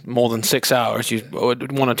 as in more than 6 hours,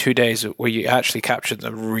 1 or 2 days, where you actually capture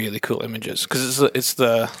the really cool images. Because it's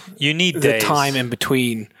you need the time in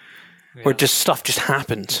between where stuff just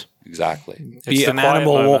happens. Exactly. Be it an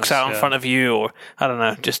animal walks out in front of you, or I don't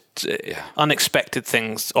know, just unexpected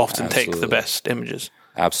things often take the best images.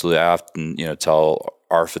 Absolutely. I often, tell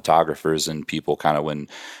our photographers and people kind of when,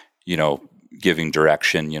 giving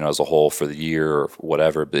direction, as a whole for the year or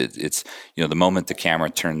whatever, but it's, the moment the camera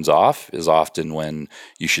turns off is often when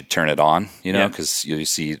you should turn it on, because you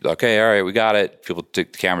see, okay, all right, we got it. People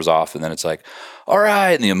take the cameras off, and then it's like, all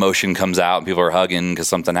right, and the emotion comes out and people are hugging because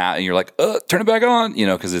something happened, and you're like, turn it back on,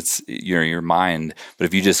 because it's your mind. But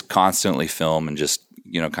if you just constantly film and just,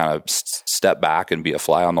 kind of step back and be a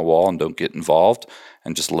fly on the wall and don't get involved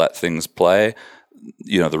and just let things play,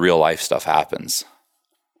 the real life stuff happens.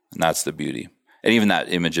 And that's the beauty. And even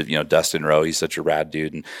that image of, Dustin Rowe, he's such a rad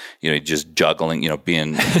dude, and, just juggling,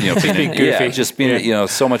 being goofy. Just being,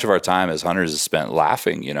 so much of our time as hunters is spent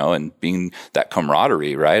laughing, and being that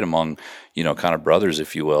camaraderie, right, among, kind of brothers,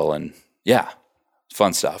 if you will. And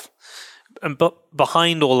fun stuff. But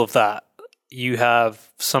behind all of that, you have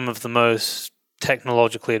some of the most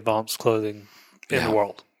technologically advanced clothing in the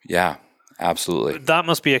world. Yeah. Absolutely. That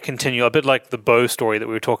must be a bit like the bow story that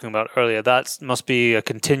we were talking about earlier. That must be a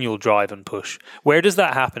continual drive and push. Where does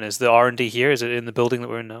that happen? Is the R&D here? Is it in the building that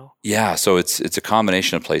we're in now? Yeah, so it's a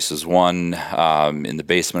combination of places. One, in the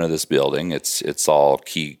basement of this building, it's all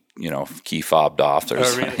key fobbed off.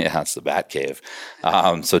 There's, really? Yeah, it's the Bat Cave.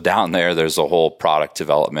 So down there's a whole product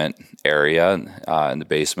development area in the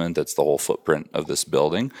basement. That's the whole footprint of this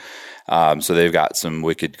building. So they've got some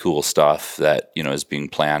wicked cool stuff that, is being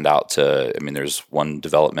planned out to, there's one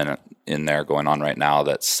development in there going on right now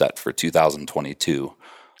that's set for 2022.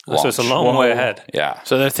 So it's a long way ahead. Yeah.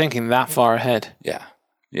 So they're thinking that far ahead. Yeah.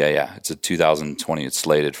 It's a 2020. It's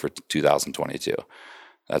slated for 2022.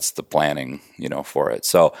 That's the planning, for it.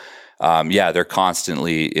 So, they're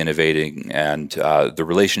constantly innovating, and the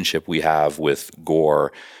relationship we have with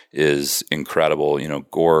Gore is incredible.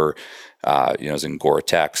 Gore, is in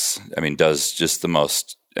Gore-Tex. Does just the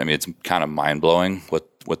most. It's kind of mind blowing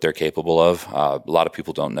what they're capable of. A lot of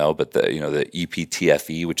people don't know, but the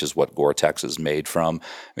EPTFE, which is what Gore-Tex is made from.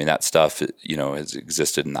 That stuff, has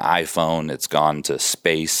existed in the iPhone. It's gone to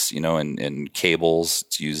space, in cables.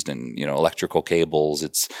 It's used in, electrical cables.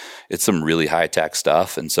 It's some really high tech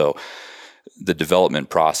stuff. And so the development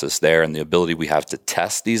process there and the ability we have to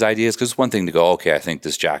test these ideas, because it's one thing to go, okay, I think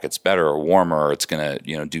this jacket's better or warmer, or it's going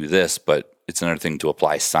to, do this, but it's another thing to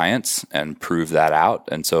apply science and prove that out.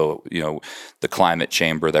 And so, the climate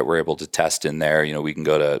chamber that we're able to test in there, we can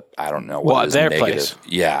go to, I don't know what is their negative. place?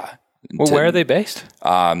 Yeah. Well, where are they based?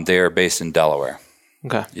 They are based in Delaware.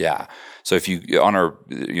 Okay. Yeah. So if you on our,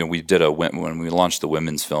 we did when we launched the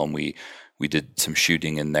women's film, we did some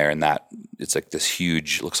shooting in there, and that it's like this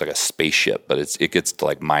huge, looks like a spaceship, but it gets to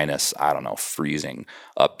like minus, I don't know, freezing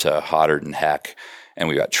up to hotter than heck. And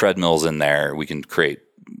we got treadmills in there. We can create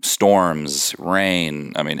storms,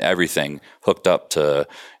 rain, everything hooked up to,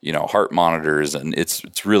 heart monitors, and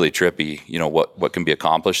it's really trippy, what can be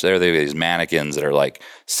accomplished there. They have these mannequins that are like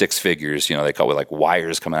six figures, they call it like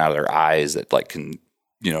wires coming out of their eyes that like can,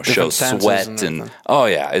 show sweat and oh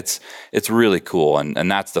yeah, it's really cool. And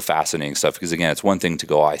that's the fascinating stuff, because again, it's one thing to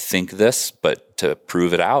go, I think this, but to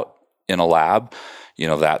prove it out in a lab,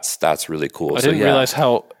 that's really cool. I didn't realize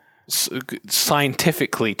how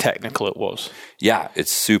scientifically technical it was. Yeah,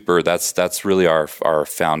 it's super. That's really our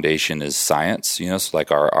foundation is science. So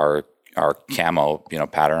like our camo,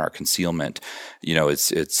 pattern, our concealment,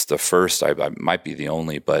 it's the first, I might be the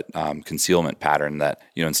only, but concealment pattern that,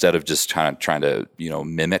 instead of just kind of trying to,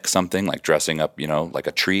 mimic something like dressing up, like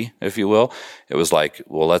a tree, if you will, it was like,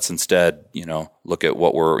 well, let's instead, look at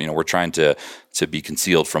what we're trying to be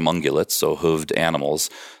concealed from ungulates, so hooved animals.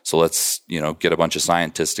 So let's, get a bunch of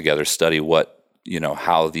scientists together, study what,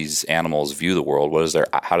 how these animals view the world.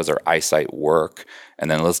 How does their eyesight work?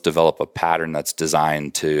 And then let's develop a pattern that's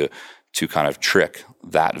designed to kind of trick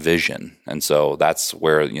that vision. And so that's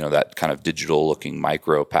where, that kind of digital looking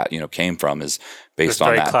micro came from, is based on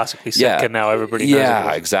that. It's very classically Sitka now, everybody knows it.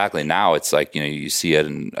 Yeah, exactly. Now it's like, you see it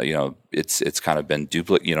and, it's kind of been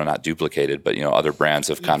not duplicated, but, other brands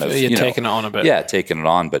have kind of, taken it on a bit. Yeah, taken it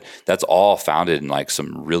on. But that's all founded in like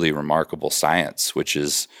some really remarkable science, which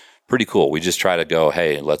is pretty cool. We just try to go,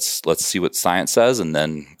 hey, let's see what science says and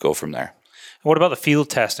then go from there. What about the field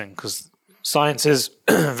testing? Because science is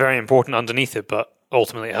very important underneath it, but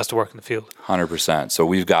ultimately it has to work in the field. 100%. So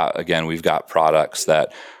we've got products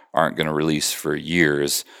that aren't going to release for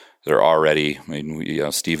years. They're already,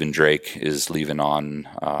 Stephen Drake is leaving on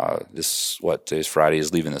today's Friday,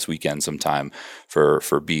 is leaving this weekend sometime for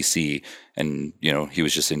BC. And, he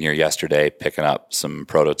was just in here yesterday picking up some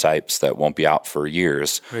prototypes that won't be out for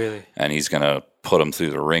years. Really? And he's going to put them through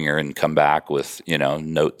the ringer and come back with,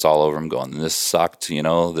 notes all over him going, this sucked,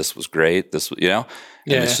 this was great, this, and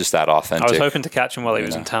it's just that authentic. I was hoping to catch him while he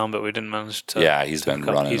was in town, but we didn't manage to. Yeah, he's been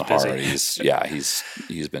running hard. He's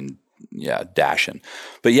been dashing.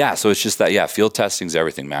 But so it's just that, field testing is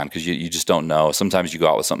everything, man, because you just don't know. Sometimes you go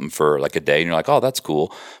out with something for like a day and you're like, oh, that's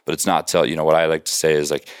cool. But it's not till, what I like to say is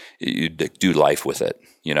like, you do life with it.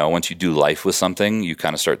 Once you do life with something, you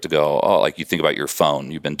kind of start to go, oh, like you think about your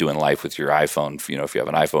phone. You've been doing life with your iPhone. If you have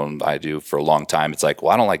an iPhone, I do for a long time. It's like,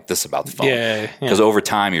 well, I don't like this about the phone. Because over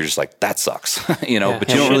time, you're just like, that sucks. But you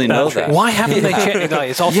don't really know that. Why haven't they changed?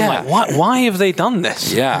 It's often like, why have they done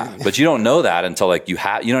this? Yeah, but you don't know that until like you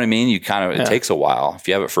have, you know what I mean? You kind of, it takes a while. If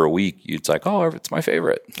you have it for a week, it's like, oh, it's my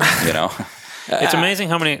favorite, It's amazing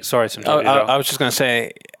how many. Sorry, I was just going to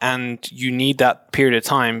say, and you need that period of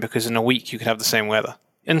time, because in a week you could have the same weather.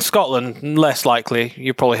 In Scotland, less likely.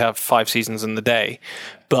 You probably have 5 seasons in the day,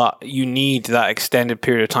 but you need that extended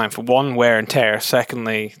period of time for one, wear and tear.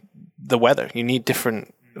 Secondly, the weather. You need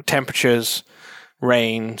different temperatures,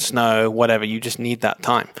 rain, snow, whatever. You just need that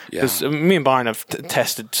time. Because me and Byron have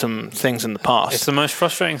tested some things in the past. It's the most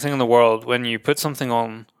frustrating thing in the world when you put something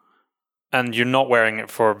on and you're not wearing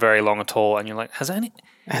it for very long at all, and you're like, has anyone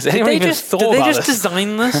even thought about this? Did they just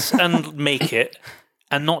design this and make it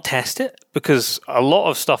and not test it? Because a lot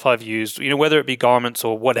of stuff I've used, whether it be garments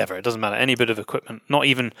or whatever, it doesn't matter, any bit of equipment, not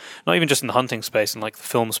even just in the hunting space, in like the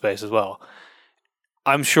film space as well.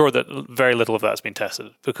 I'm sure that very little of that's been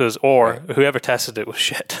tested whoever tested it was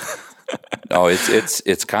shit. No,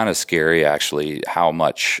 it's kind of scary actually how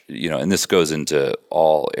much, and this goes into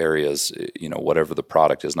all areas, whatever the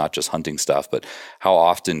product is, not just hunting stuff, but how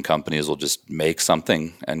often companies will just make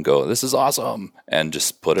something and go, this is awesome, and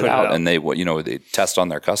just put it out. And they test on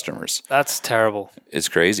their customers. That's terrible. It's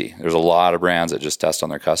crazy. There's a lot of brands that just test on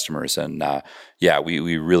their customers. And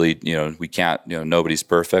we really, we can't, nobody's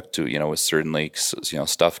perfect. Certainly,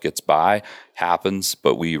 stuff gets by, happens,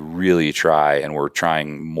 but we really try, and we're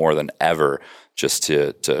trying more than ever just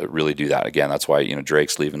to really do that. Again, that's why,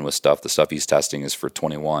 Drake's leaving with stuff. The stuff he's testing is for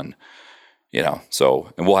 21,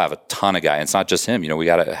 so, and we'll have a ton of guys. It's not just him, we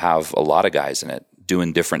got to have a lot of guys in it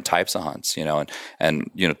doing different types of hunts, and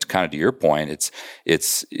kind of to your point,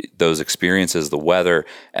 it's those experiences, the weather,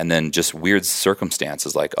 and then just weird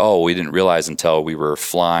circumstances like, oh, we didn't realize until we were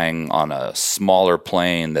flying on a smaller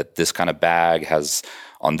plane that this kind of bag has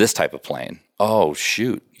on this type of plane. Oh,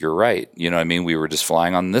 shoot, you're right. You know what I mean? We were just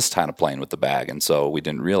flying on this kind of plane with the bag, and so we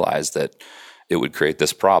didn't realize that it would create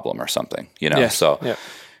this problem or something, Yes. So,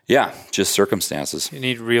 yeah, just circumstances. You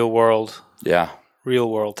need real world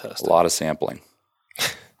testing. A lot of sampling.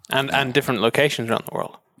 And different locations around the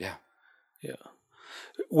world. Yeah.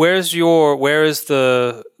 Where is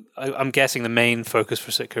I'm guessing the main focus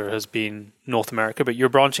for Sitka has been North America, but you're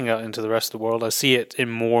branching out into the rest of the world. I see it in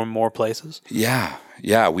more and more places. Yeah.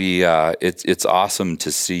 We it's awesome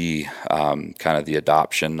to see kind of the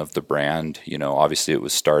adoption of the brand. Obviously it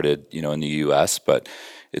was started in the U.S., but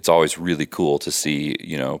it's always really cool to see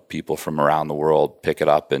people from around the world pick it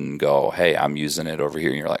up and go, hey, I'm using it over here,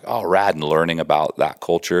 and you're like, oh, rad, and learning about that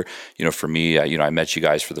culture. For me, I met you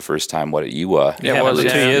guys for the first time at IWA. Yeah, it was 2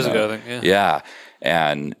 years ago, I think. Yeah,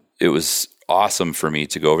 and it was awesome for me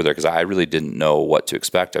to go over there because I really didn't know what to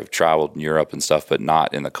expect. I've traveled in Europe and stuff, but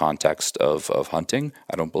not in the context of hunting,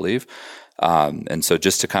 I don't believe. And so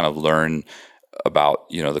just to kind of learn about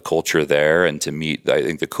the culture there and to meet, I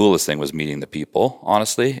think the coolest thing was meeting the people.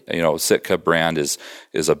 Honestly, Sitka brand is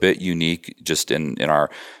a bit unique just in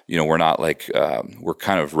our, we're not like we're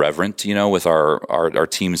kind of reverent, with our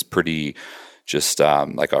team's pretty. Just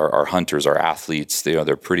like our hunters, our athletes,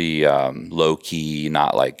 they're pretty low key,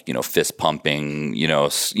 not like fist pumping, you know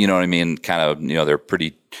what I mean. Kind of they're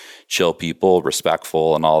pretty chill people,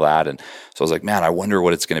 respectful, and all that. And so I was like, man, I wonder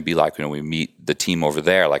what it's going to be like when we meet the team over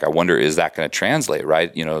there. Like, I wonder, is that going to translate,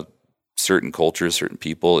 right? Certain cultures, certain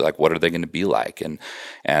people, like, what are they going to be like?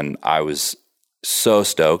 And I was so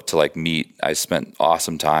stoked to meet. I spent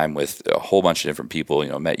awesome time with a whole bunch of different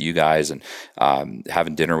people, met you guys and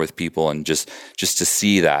having dinner with people, and just to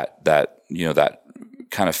see that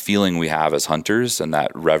kind of feeling we have as hunters, and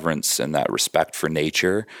that reverence and that respect for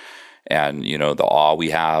nature, and the awe we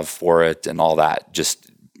have for it, and all that, just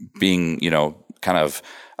being kind of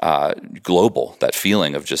global, that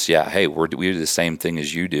feeling of just, hey, we do the same thing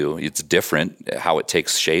as you do. It's different how it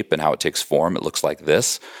takes shape and how it takes form. It looks like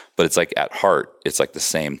this, but it's like at heart, it's like the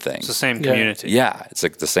same thing. It's the same community. Yeah. It's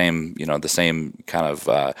like the same kind of,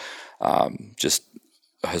 I don't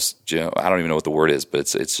even know what the word is, but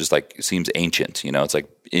it's just like, it seems ancient, it's like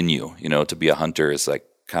in you, to be a hunter is like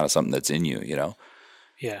kind of something that's in you,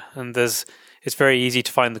 Yeah. And it's very easy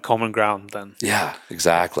to find the common ground then. Yeah,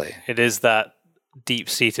 exactly. It is that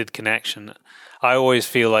deep-seated connection. I always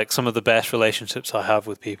feel like some of the best relationships I have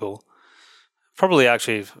with people, probably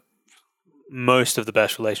actually most of the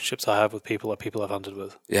best relationships I have with people are people I've hunted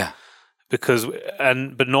with. Yeah.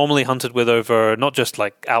 But normally hunted with over, not just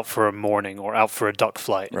like out for a morning or out for a duck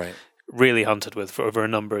flight. Right. Really hunted with for over a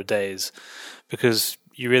number of days, because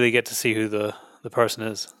you really get to see who the person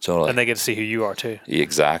is. Totally. And they get to see who you are too.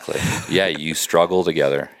 Exactly. Yeah, you struggle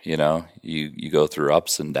together, you go through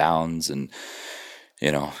ups and downs, and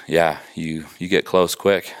you get close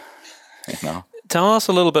quick, Tell us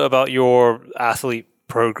a little bit about your athlete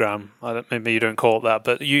program. Maybe you don't call it that,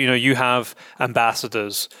 but you have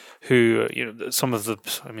ambassadors who, there's some of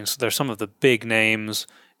the big names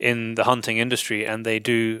in the hunting industry, and they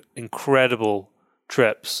do incredible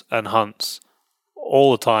trips and hunts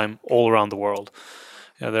all the time, all around the world.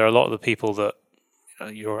 There are a lot of the people that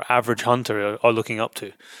your average hunter are looking up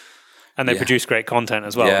to. And they produce great content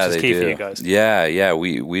as well, which is key for you guys. Yeah.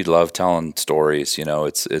 We love telling stories.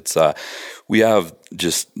 It's we have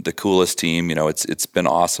just the coolest team. It's been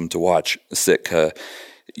awesome to watch Sitka.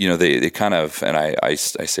 They kind of, and I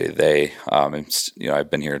say they.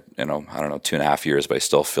 I've been here, I don't know, 2.5 years, but I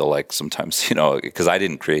still feel like sometimes, because I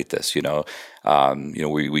didn't create this.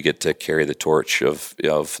 We get to carry the torch of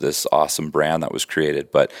this awesome brand that was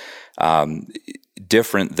created, but.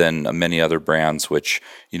 different than many other brands, which,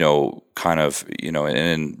 kind of,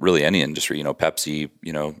 in really any industry, Pepsi,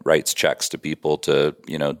 writes checks to people to,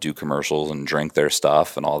 do commercials and drink their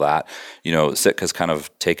stuff and all that. Sitka's kind of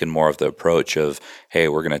taken more of the approach of, hey,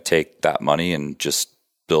 we're going to take that money and just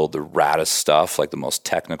build the raddest stuff, like the most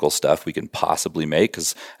technical stuff we can possibly make.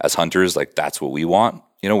 Because as hunters, like, that's what we want.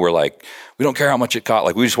 We're like, we don't care how much it costs.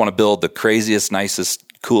 Like, we just want to build the craziest, nicest,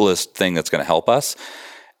 coolest thing that's going to help us.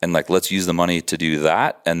 And like, let's use the money to do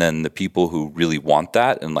that. And then the people who really want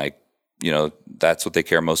that and like, that's what they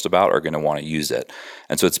care most about are going to want to use it.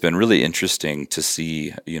 And so it's been really interesting to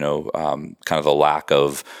see, kind of the lack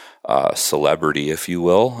of celebrity, if you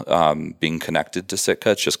will, being connected to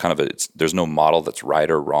Sitka. It's just kind of there's no model that's right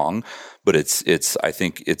or wrong, but I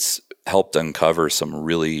think it's helped uncover some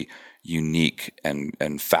really unique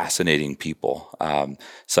and fascinating people,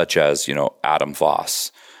 such as, Adam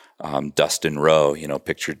Voss, Dustin Rowe,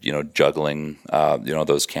 pictured, juggling,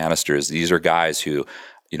 those canisters. These are guys who,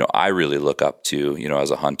 I really look up to, as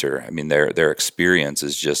a hunter. I mean, their experience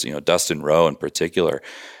is just, Dustin Rowe in particular.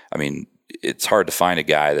 I mean, it's hard to find a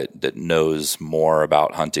guy that knows more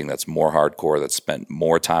about hunting, that's more hardcore, that's spent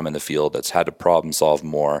more time in the field, that's had to problem solve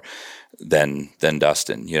more than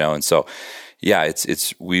Dustin, And so, yeah,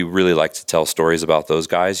 we really like to tell stories about those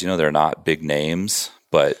guys. They're not big names,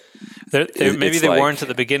 but maybe they weren't at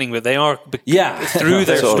the beginning, but they are. Yeah, through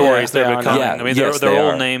their stories, they're becoming. Yeah, I mean, they're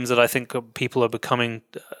all names that I think people are becoming.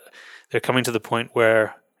 They're coming to the point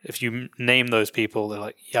where if you name those people, they're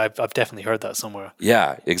like, yeah, I've definitely heard that somewhere.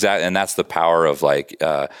 Yeah, exactly, and that's the power of like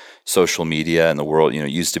social media and the world.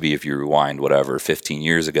 It used to be, if you rewind 15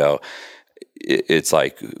 years ago, it's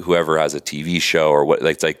like whoever has a TV show or what,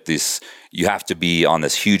 like, it's like this. You have to be on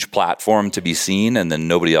this huge platform to be seen, and then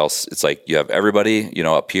nobody else. It's like you have everybody,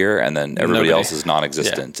 up here, and then everybody else is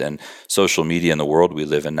non-existent. Yeah. And social media in the world we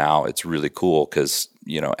live in now, it's really cool because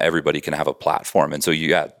everybody can have a platform, and so you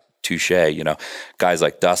got touche. Guys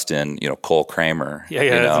like Dustin, Cole Kramer. Yeah,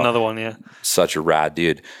 that's another one. Yeah, such a rad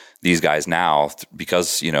dude. These guys now,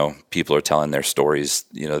 because people are telling their stories.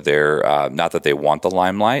 They're not that they want the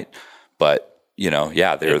limelight, but they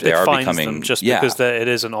are becoming because it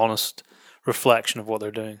is an honest reflection of what they're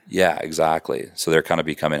doing. Yeah, exactly. So they're kind of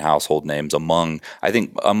becoming household names among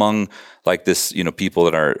like this, people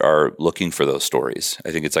that are looking for those stories. I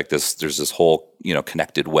think it's like this, there's this whole,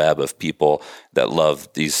 connected web of people that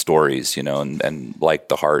love these stories, and like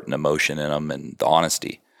the heart and emotion in them and the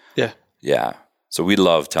honesty. Yeah. Yeah. So we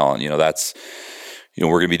love telling, that's, we're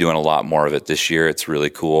going to be doing a lot more of it this year. It's really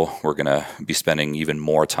cool. We're going to be spending even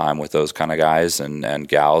more time with those kind of guys and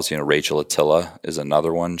gals. Rachel Attila is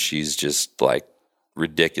another one. She's just like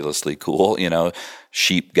ridiculously cool,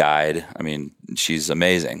 sheep guide. I mean, she's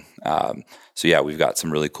amazing. So yeah, we've got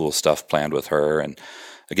some really cool stuff planned with her. And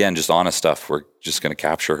again, just honest stuff. We're just going to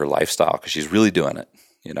capture her lifestyle because she's really doing it.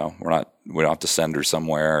 We don't have to send her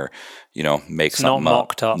somewhere or, make something not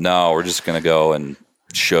mocked up. No, we're just going to go and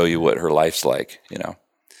show you what her life's like,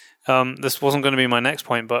 This wasn't going to be my next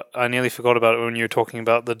point, but I nearly forgot about it when you were talking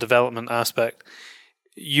about the development aspect.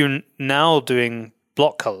 You're now doing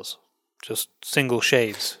block colors, just single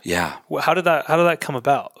shades. Yeah. How did that come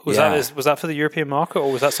about? Was that for the European market,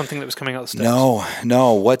 or was that something that was coming out of the States?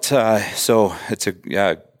 No. What? So it's a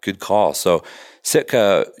good call. So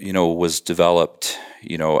Sitka, was developed,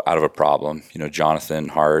 out of a problem. Jonathan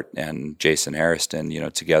Hart and Jason Harrison,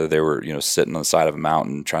 together they were, sitting on the side of a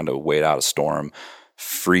mountain trying to wait out a storm,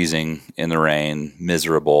 freezing in the rain,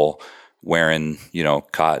 miserable, wearing,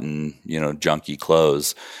 cotton, junky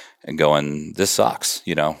clothes, and going, this sucks.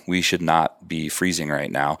 We should not be freezing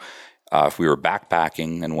right now. If we were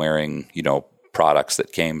backpacking and wearing, products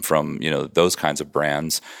that came from, those kinds of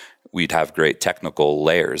brands, we'd have great technical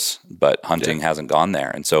layers, but hunting hasn't gone there.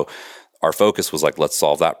 And so our focus was like, let's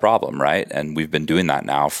solve that problem, right? And we've been doing that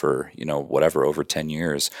now for, over 10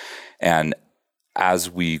 years. And as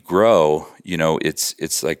we grow,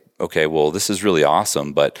 it's like, okay, well, this is really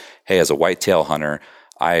awesome, but hey, as a whitetail hunter,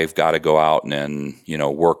 I've got to go out and,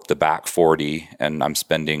 work the back 40, and I'm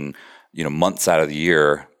spending, months out of the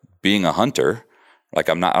year being a hunter. Like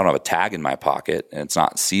I don't have a tag in my pocket, and it's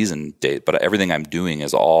not season date, but everything I'm doing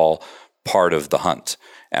is all part of the hunt.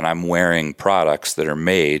 And I'm wearing products that are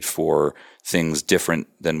made for things different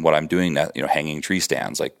than what I'm doing now, hanging tree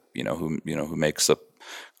stands, like, who makes up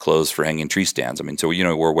clothes for hanging tree stands. I mean, so,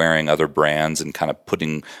 we're wearing other brands and kind of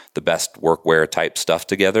putting the best workwear type stuff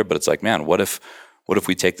together. But it's like, man, what if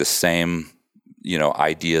we take the same,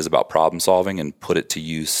 ideas about problem solving and put it to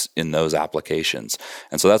use in those applications?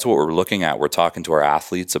 And so that's what we're looking at. We're talking to our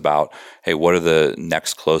athletes about, hey, what are the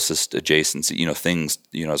next closest adjacency, things,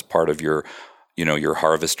 as part of your, your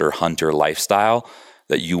harvester hunter lifestyle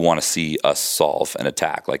that you want to see us solve and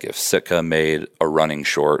attack. Like if Sitka made a running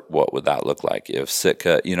short, what would that look like? If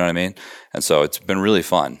Sitka, you know what I mean? And so it's been really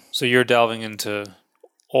fun. So you're delving into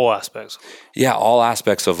all aspects. Yeah, all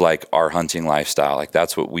aspects of like our hunting lifestyle. Like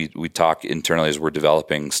that's what we talk internally as we're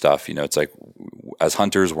developing stuff. It's like as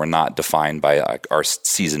hunters, we're not defined by like our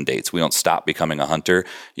season dates. We don't stop becoming a hunter,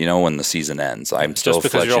 when the season ends. I'm still just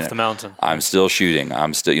because you're off the mountain. I'm still shooting.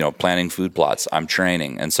 I'm still, planting food plots. I'm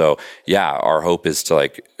training. And so, yeah, our hope is to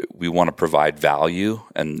we want to provide value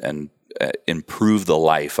and improve the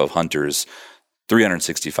life of hunters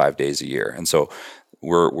 365 days a year. And so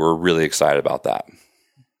we're really excited about that.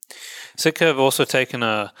 Sitka have also taken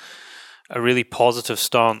a really positive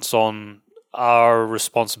stance on our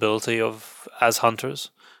responsibility as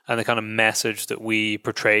hunters and the kind of message that we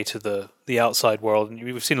portray to the outside world. And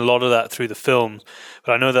we've seen a lot of that through the films,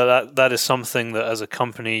 but I know that is something that as a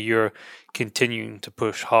company you're continuing to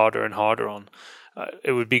push harder and harder on.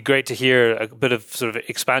 It would be great to hear a bit of sort of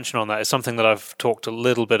expansion on that. It's something that I've talked a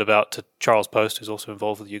little bit about to Charles Post, who's also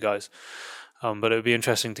involved with you guys. But it would be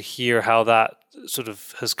interesting to hear how that sort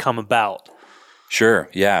of has come about. Sure.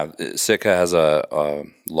 Yeah. Sitka has a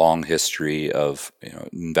long history of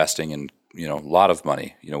investing in a lot of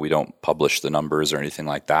money. We don't publish the numbers or anything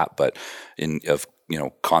like that, but of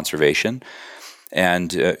conservation,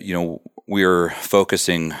 and we're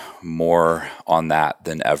focusing more on that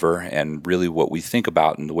than ever. And really, what we think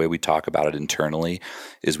about and the way we talk about it internally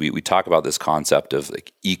is we talk about this concept of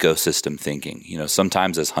like ecosystem thinking.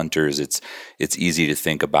 Sometimes as hunters, it's easy to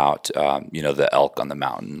think about the elk on the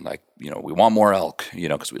mountain, like we want more elk,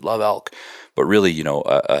 because we love elk. But really,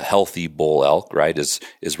 a healthy bull elk, right, is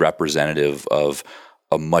representative of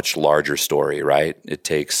a much larger story, right? It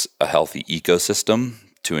takes a healthy ecosystem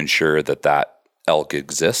to ensure that elk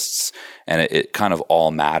exists, and it kind of all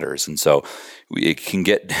matters. And so it can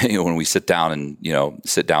get, when we sit down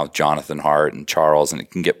with Jonathan Hart and Charles, and it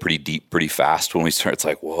can get pretty deep pretty fast when we start. It's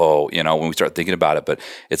like, whoa, when we start thinking about it. But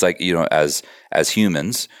it's like, as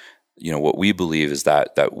humans, what we believe is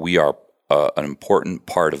that we are an important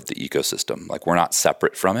part of the ecosystem. Like we're not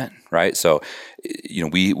separate from it, right? So,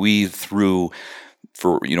 we through,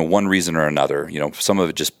 for one reason or another, some of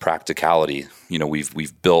it just practicality.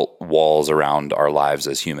 We've built walls around our lives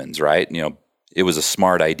as humans, right? It was a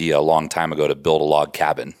smart idea a long time ago to build a log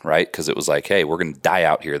cabin, right? Because it was like, hey, we're going to die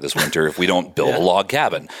out here this winter if we don't build a log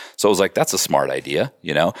cabin. So it was like, that's a smart idea,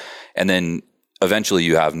 And then eventually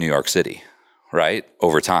you have New York City, right?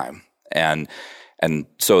 Over time, and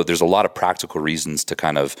so there's a lot of practical reasons to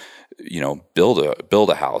kind of build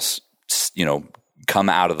a house, come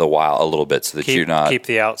out of the wild a little bit so that you're not keep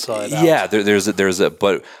the outside out. Yeah, there's a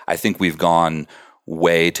but I think we've gone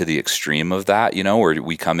way to the extreme of that, where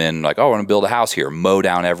we come in like, oh, I want to build a house here, mow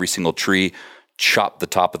down every single tree, chop the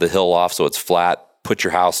top of the hill off so it's flat, put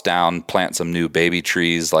your house down, plant some new baby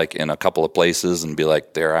trees like in a couple of places and be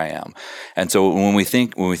like, there I am. And so when we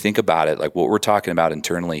think about it, like what we're talking about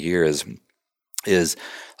internally here is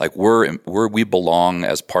like we belong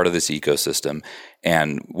as part of this ecosystem.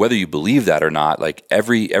 And whether you believe that or not, like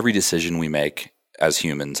every decision we make as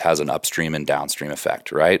humans has an upstream and downstream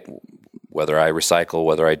effect, right? Whether I recycle,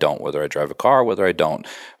 whether I don't, whether I drive a car, whether I don't,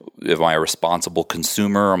 am I a responsible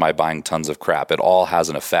consumer or am I buying tons of crap? It all has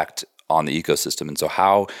an effect on the ecosystem. And so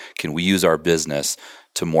how can we use our business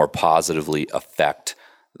to more positively affect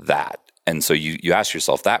that? And so you ask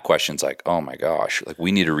yourself that question. It's like, oh my gosh, like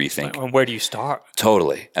we need to rethink. And where do you start?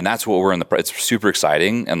 Totally. And that's what we're it's super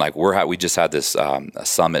exciting. And like we just had this a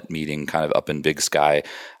summit meeting kind of up in Big Sky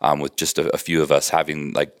with just a few of us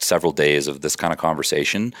having like several days of this kind of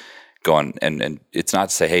conversation going. And it's not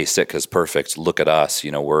to say, hey, Sitka's perfect. Look at us.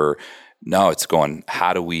 It's going,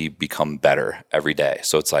 how do we become better every day?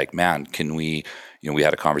 So it's like, man, can we, we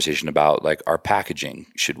had a conversation about like our packaging.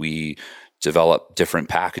 Should we develop different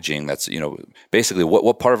packaging that's, basically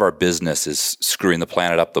what part of our business is screwing the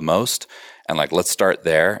planet up the most? And like, let's start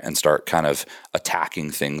there and start kind of attacking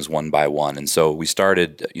things one by one. And so we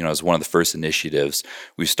started, as one of the first initiatives,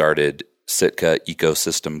 we started Sitka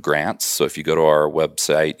Ecosystem Grants. So if you go to our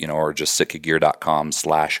website, or just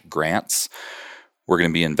sitkagear.com/grants, we're going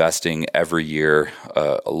to be investing every year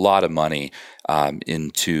a lot of money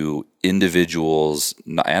into individuals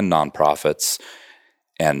and nonprofits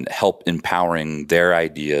and help empowering their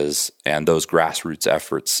ideas and those grassroots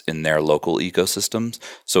efforts in their local ecosystems.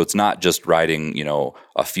 So it's not just writing,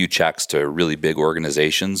 a few checks to really big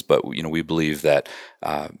organizations, but we believe that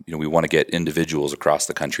we want to get individuals across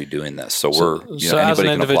the country doing this. So as an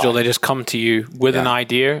individual, they just come to you with an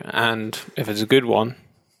idea, and if it's a good one,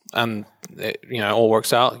 and it all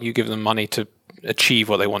works out, you give them money to achieve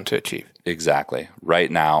what they want to achieve. Exactly.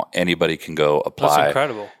 Right now, anybody can go apply. That's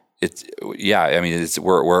incredible.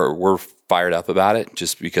 We're fired up about it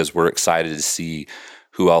just because we're excited to see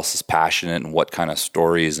who else is passionate and what kind of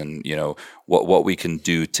stories and, what we can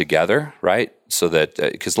do together, right? So that,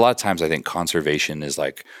 because a lot of times I think conservation is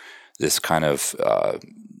like this kind of,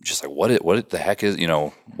 just like, what the heck is,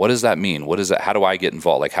 what does that mean? What is that? How do I get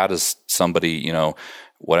involved? Like, how does somebody,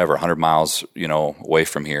 100 miles, away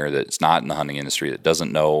from here that's not in the hunting industry, that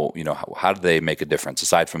doesn't know, how do they make a difference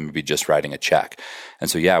aside from maybe just writing a check? And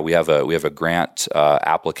so, we have a grant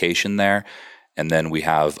application there. And then we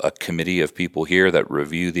have a committee of people here that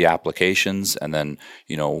review the applications, and then,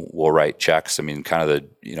 we'll write checks. I mean, kind of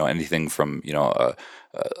anything from,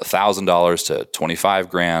 $1,000 to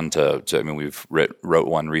 $25,000 to I mean, we've wrote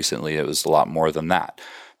one recently. It was a lot more than that.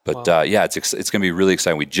 But wow. It's going to be really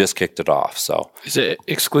exciting. We just kicked it off. So, is it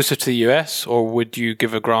exclusive to the US, or would you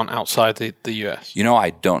give a grant outside the US? I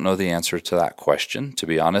don't know the answer to that question. To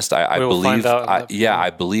be honest, I believe. I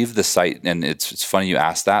believe the site, and it's funny you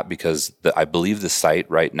asked that because I believe the site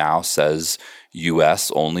right now says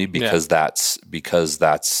US only because that's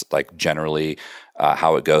like generally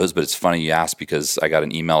how it goes. But it's funny you asked because I got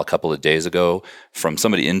an email a couple of days ago from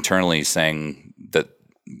somebody internally saying that.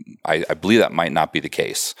 I believe that might not be the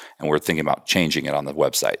case, and we're thinking about changing it on the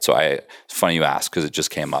website. So it's funny you asked because it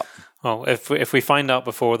just came up. Well, if we find out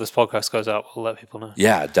before this podcast goes out, we'll let people know.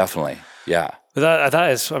 Yeah, definitely. Yeah. But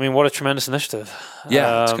that is, I mean, what a tremendous initiative.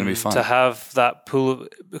 Yeah, it's going to be fun. To have that pool,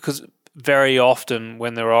 because very often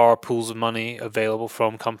when there are pools of money available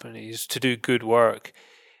from companies to do good work,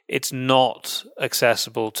 it's not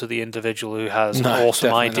accessible to the individual who has an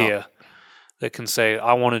awesome idea. Not. That can say,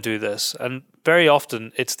 I want to do this. And very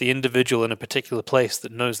often, it's the individual in a particular place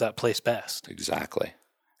that knows that place best. Exactly.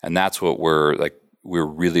 And that's what we're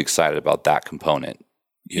really excited about, that component.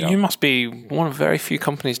 You must be one of very few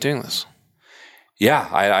companies doing this. Yeah.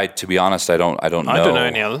 I to be honest, I don't know. I don't know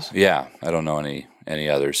any others. Yeah. I don't know any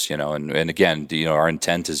others, and again, our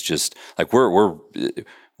intent is just like we're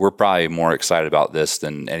probably more excited about this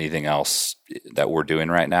than anything else that we're doing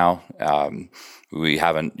right now. We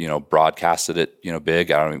haven't, broadcasted it, big.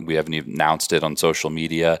 We haven't even announced it on social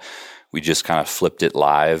media. We just kind of flipped it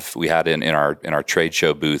live. We had in our trade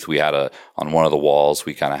show booth, we had on one of the walls,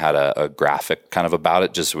 we kind of had a graphic kind of about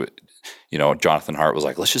it. Just, Jonathan Hart was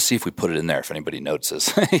like, let's just see if we put it in there if anybody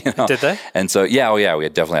notices. Did they? And so, we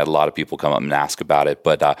had definitely had a lot of people come up and ask about it.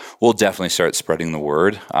 But we'll definitely start spreading the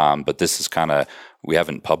word. But this is kind of, we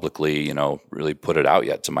haven't publicly, really put it out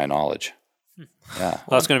yet, to my knowledge. Yeah,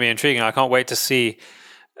 well, that's going to be intriguing. I can't wait to see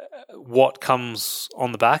what comes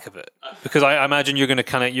on the back of it, because I imagine you're going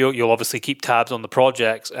to you'll obviously keep tabs on the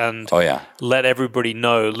projects and let everybody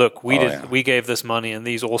know. Look, we gave this money, and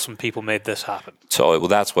these awesome people made this happen. So, well,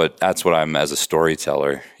 that's what I'm as a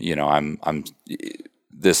storyteller. I'm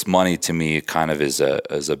this money to me kind of is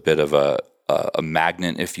a bit of a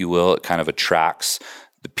magnet, if you will. It kind of attracts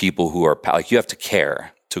the people who are like, you have to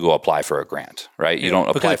care to go apply for a grant, right? You don't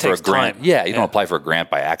apply for a grant. Time. You don't apply for a grant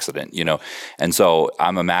by accident, And so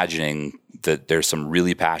I'm imagining that there's some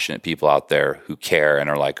really passionate people out there who care and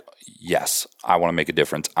are like, yes, I want to make a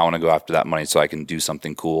difference. I want to go after that money so I can do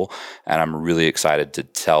something cool. And I'm really excited to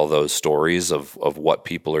tell those stories of what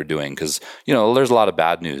people are doing. Because, there's a lot of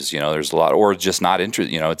bad news, there's a lot, or just not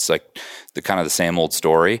interested, it's like the kind of the same old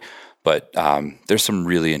story. But there's some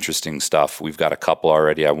really interesting stuff. We've got a couple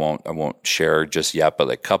already. I won't share just yet, but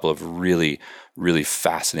a couple of really, really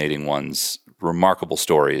fascinating ones, remarkable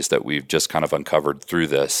stories that we've just kind of uncovered through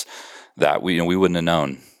this that we wouldn't have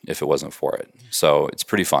known if it wasn't for it. So it's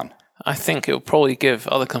pretty fun. I think it will probably give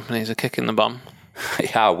other companies a kick in the bum.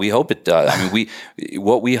 Yeah, we hope it does. I mean,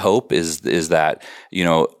 what we hope is that,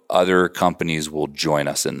 other companies will join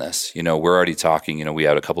us in this. We're already talking, we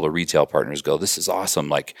had a couple of retail partners go, this is awesome.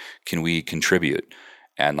 Like, can we contribute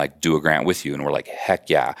and do a grant with you? And we're like, heck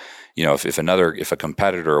yeah. If a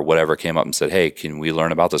competitor or whatever came up and said, hey, can we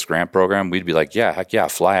learn about this grant program? We'd be like, yeah, heck yeah,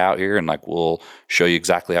 fly out here and we'll show you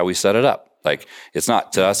exactly how we set it up. It's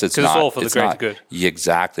not to us. It's not. It's all for the greater good.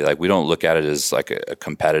 Exactly. We don't look at it as a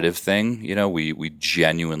competitive thing. We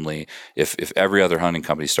genuinely, if every other hunting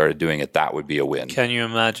company started doing it, that would be a win. Can you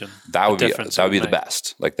imagine? That would be the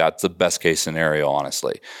best. That's the best case scenario.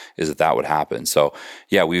 Honestly, is that would happen. So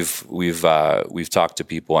yeah, we've talked to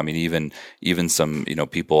people. I mean, even some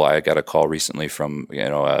people. I got a call recently from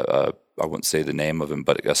I wouldn't say the name of him,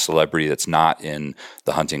 but a celebrity that's not in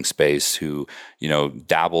the hunting space who,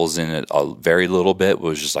 dabbles in it a very little bit,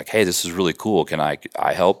 was just like, hey, this is really cool. Can I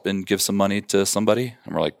help and give some money to somebody?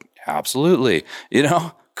 And we're like, absolutely.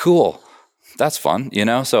 Cool. that's fun, you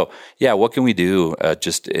know? So yeah, what can we do? And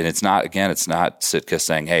it's not Sitka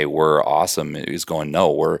saying, hey, we're awesome. It's going,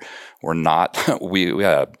 no, we're not, we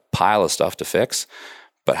got a pile of stuff to fix,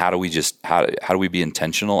 but how do we be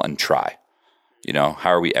intentional and try? You know, how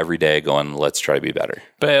are we every day going, let's try to be better?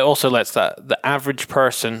 But it also lets the average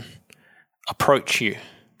person approach you.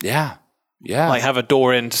 Yeah. Yeah. Like have a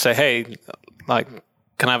door in to say, hey, like,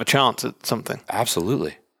 can I have a chance at something?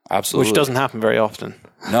 Absolutely. Which doesn't happen very often.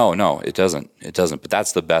 No, it doesn't. It doesn't. But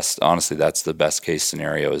that's the best, honestly, that's the best case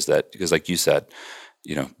scenario is that, because like you said,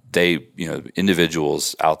 you know,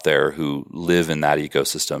 individuals out there who live in that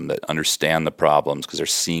ecosystem that understand the problems because they're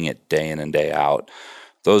seeing it day in and day out.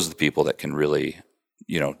 Those are the people that can really,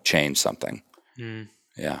 you know, change something.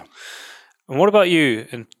 Yeah. And what about you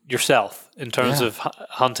and yourself in terms of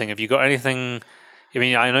hunting? Have you got anything? I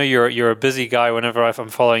mean, I know you're a busy guy. Whenever I'm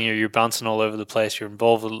following you, you're bouncing all over the place. You're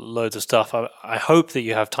involved with loads of stuff. I hope that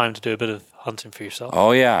you have time to do a bit of hunting for yourself.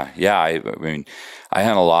 Oh yeah. I mean, I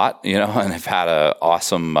hunt a lot, you know, and I've had a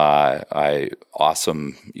awesome,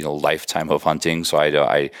 you know, lifetime of hunting. So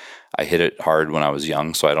I hit it hard when I was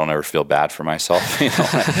young, so I don't ever feel bad for myself, you know,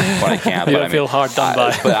 when I can't. You don't feel hard done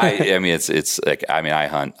by. But I mean, it's like, I mean, I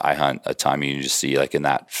hunt a ton. You just see like in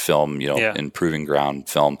that film, you know, in Proving Ground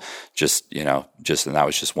film, and that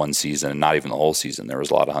was just one season and not even the whole season. There was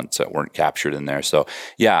a lot of hunts that weren't captured in there. So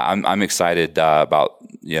yeah, I'm excited about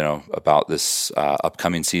this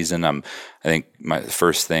upcoming season. I think my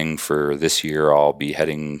first thing for this year, I'll be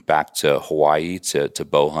heading back to Hawaii to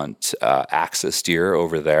bow hunt axis deer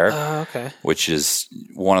over there. Okay. Which is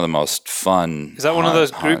one of the most fun. Is that one of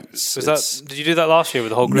those groups? Did you do that last year with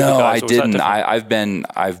the whole group of guys? No, I didn't.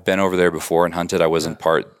 I've been over there before and hunted. I wasn't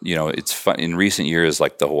part. You know, it's fun in recent years.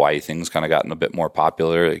 Like the Hawaii thing's kind of gotten a bit more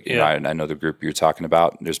popular. You know, I know the group you're talking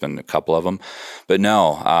about. There's been a couple of them, but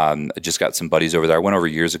no, I just got some buddies over there. I went over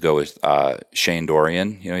years ago with Shane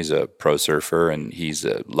Dorian. You know, he's a pro surfer and he's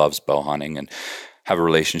loves bow hunting and have a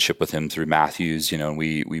relationship with him through Matthews, you know, and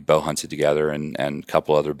we bow hunted together and a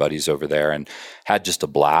couple other buddies over there and had just a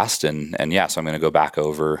blast. And yeah, so I'm going to go back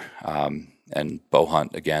over and bow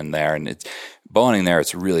hunt again there. And it's bow hunting there.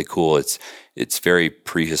 It's really cool. It's very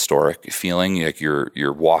prehistoric feeling. Like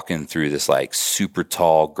you're walking through this like super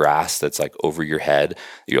tall grass that's like over your head.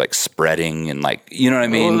 You're like spreading and like, you know what I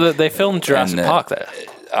mean? Well, they filmed Jurassic Park there.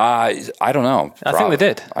 I don't know. I think they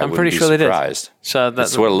did. I'm pretty sure they did. So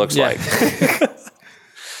that's what it looks like.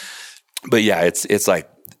 But yeah, it's like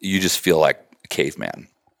you just feel like a caveman,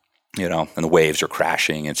 you know, and the waves are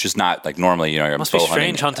crashing. It's just not like normally, you know, you're must be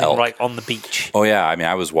strange hunting right on the beach. Oh yeah, I mean,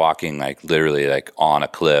 I was walking like literally like on a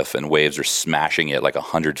cliff, and waves are smashing it like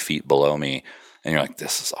 100 feet below me, and you're like,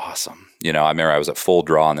 this is awesome. You know, I remember I was at full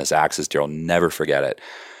draw on this axis deer. I'll never forget it.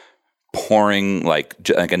 Pouring like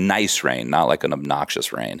a nice rain, not like an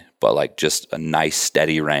obnoxious rain, but like just a nice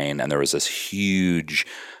steady rain, and there was this huge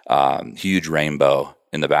rainbow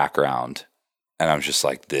in the background, and I was just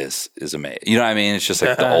like, "This is amazing." You know what I mean? It's just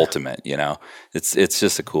like the ultimate. You know, it's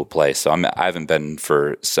just a cool place. So I haven't been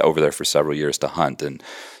over there for several years to hunt, and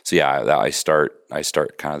so yeah, I start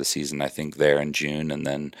kind of the season I think there in June, and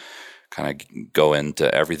then kind of go into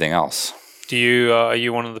evereverying else. Are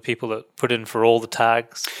you one of the people that put in for all the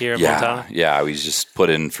tags here in Montana? Yeah, we just put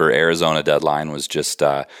in for Arizona deadline was just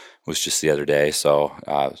the other day, so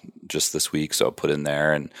just this week. So I put in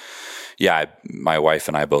there, and yeah, my wife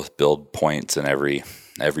and I both build points in every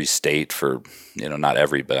state for, you know, not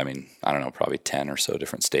every, but I mean, I don't know, probably 10 or so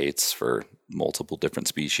different states for multiple different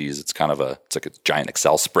species. It's kind of it's like a giant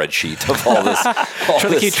Excel spreadsheet of all this.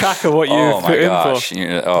 Trying to keep track of what you put in for. You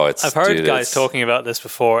know, I've heard guys talking about this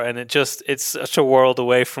before, and it's such a world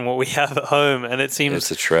away from what we have at home, and it seems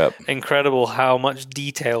it's a trip. Incredible how much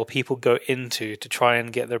detail people go into to try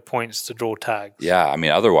and get their points to draw tags. Yeah, I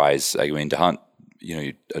mean, otherwise, I mean, to hunt, you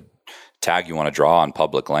know, a tag you want to draw on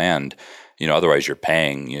public land, you know, otherwise you're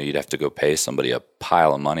paying, you know, you'd have to go pay somebody a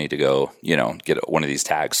pile of money to go, you know, get one of these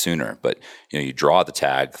tags sooner. But, you know, you draw the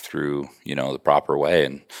tag through, you know, the proper way,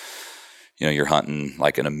 and, you know, you're hunting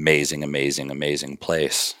like an amazing, amazing, amazing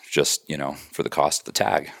place just, you know, for the cost of the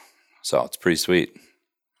tag. So it's pretty sweet.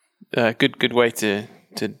 Good way to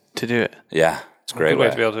do it. Yeah. It's a great way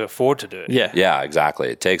to be able to afford to do it. Yeah, exactly.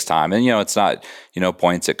 It takes time. And, you know, it's not, you know,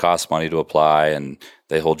 points, it costs money to apply, and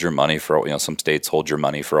they hold your money for, you know, some states hold your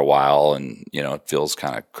money for a while, and, you know, it feels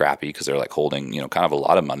kind of crappy because they're like holding, you know, kind of a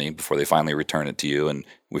lot of money before they finally return it to you. And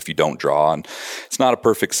if you don't draw, and it's not a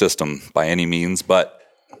perfect system by any means, but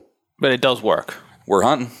it does work. We're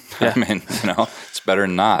hunting. Yeah. I mean, you know, it's better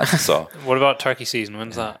than not. So what about turkey season?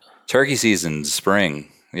 When's that? Turkey season,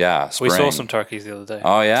 spring. Yeah, We spring. saw some turkeys the other day.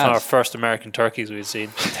 Oh, yeah. It's one of our first American turkeys we'd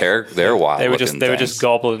seen. They're wild. They were just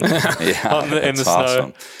gobbling in the snow.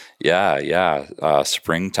 Awesome. Yeah.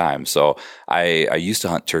 Springtime. So I used to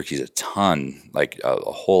hunt turkeys a ton, like a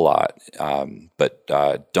whole lot. But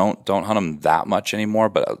don't hunt them that much anymore.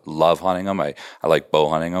 But I love hunting them. I like bow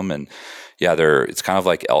hunting them, and yeah, it's kind of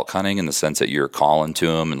like elk hunting in the sense that you're calling to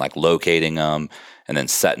them and like locating them, and then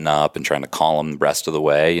setting up and trying to call them the rest of the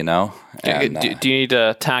way. And, do you need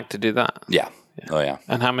a tag to do that? Yeah. Oh yeah.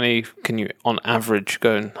 And how many can you, on average,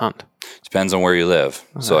 go and hunt? Depends on where you live.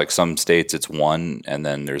 Okay. So like some states it's one, and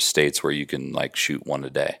then there's states where you can like shoot one a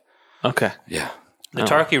day. Okay. Yeah. The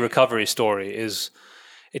turkey recovery story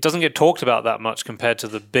it doesn't get talked about that much compared to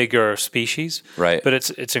the bigger species. Right. But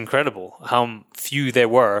it's incredible how few there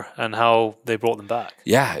were and how they brought them back.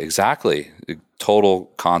 Yeah, exactly. Total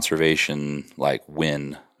conservation like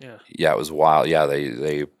win. Yeah, it was wild. Yeah,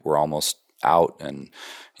 they were almost out, and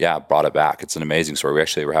brought it back. It's an amazing story. We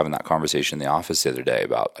actually were having that conversation in the office the other day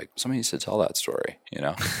about like somebody needs to tell that story,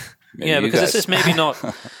 because it's maybe not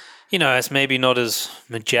it's maybe not as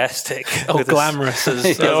majestic or glamorous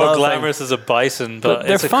as glamorous as a bison, but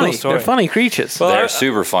they're it's funny. A cool story. They're funny creatures. Well, they're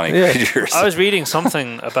super funny creatures. I was reading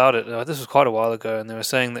something about it. This was quite a while ago, and they were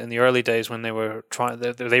saying that in the early days when they were trying,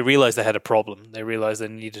 they realized they had a problem. They realized they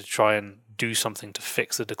needed to try and do something to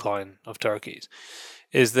fix the decline of turkeys.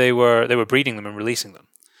 Is they were breeding them and releasing them.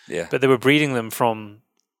 Yeah. But they were breeding them from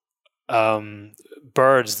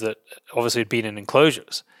birds that obviously had been in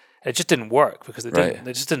enclosures. It just didn't work because they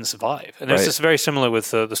just didn't survive. And it's just very similar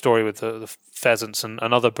with the story with the pheasants and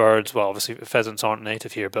other birds. Well, obviously pheasants aren't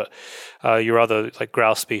native here, but your other like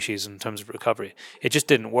grouse species in terms of recovery, it just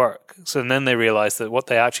didn't work. So then they realized that what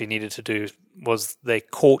they actually needed to do was they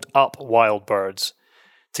caught up wild birds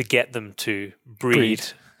to get them to breed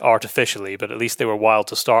artificially, but at least they were wild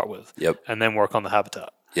to start with. Yep. And then work on the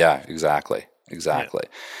habitat. Yeah, exactly. Yeah.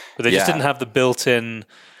 But they just didn't have the built-in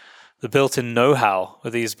know-how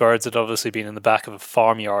of these birds that had obviously been in the back of a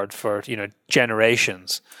farmyard for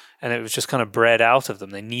generations, and it was just kind of bred out of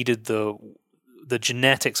them. They needed the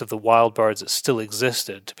genetics of the wild birds that still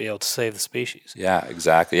existed to be able to save the species. Yeah,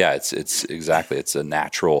 exactly. Yeah, it's exactly. It's a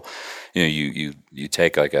natural. You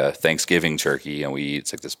take like a Thanksgiving turkey and we eat.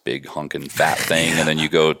 It's like this big hunkin' fat thing, and then you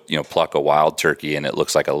go pluck a wild turkey and it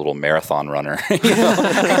looks like a little marathon runner.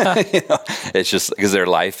 It's just because their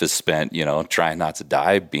life is spent trying not to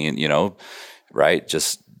die, being right.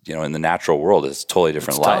 Just in the natural world, it's a totally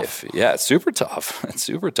different life. Tough. Yeah, it's super tough. It's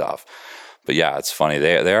super tough. But yeah, it's funny.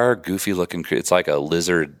 They are goofy looking. It's like a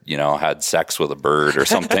lizard, had sex with a bird or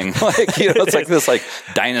something. It's like this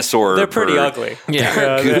dinosaur. They're pretty bird. ugly. Yeah,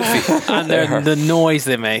 they're goofy. And the noise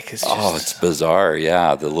they make is just... it's bizarre.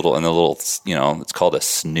 Yeah, the little, it's called a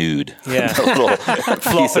snood. Yeah, the little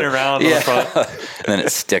flopping around on the front. And then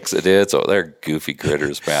it sticks at it. So they're goofy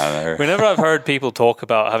critters, man. Whenever I've heard people talk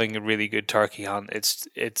about having a really good turkey hunt,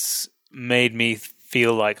 it's made me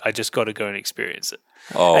feel like I just got to go and experience it.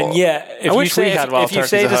 Oh. And if you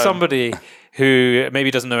say to somebody who maybe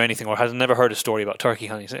doesn't know anything or has never heard a story about turkey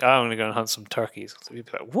hunting, say, I'm going to go and hunt some turkeys. So you'd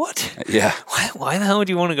be like, what? Yeah. Why the hell would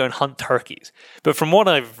you want to go and hunt turkeys? But from what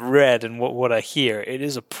I've read and what I hear, it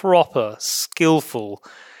is a proper, skillful,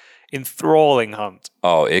 enthralling hunt.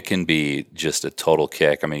 Oh, it can be just a total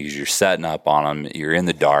kick. I mean, you're setting up on them. You're in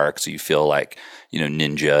the dark, so you feel like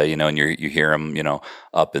ninja. And you hear them,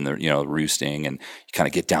 up in the roosting, and you kind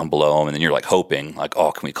of get down below them, and then you're like hoping, like,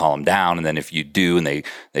 oh, can we call them down? And then if you do, and they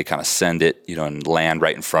kind of send it, and land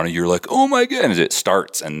right in front of you, you're like, oh my goodness, it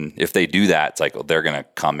starts. And if they do that, it's like, well, they're gonna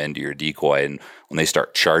come into your decoy, and when they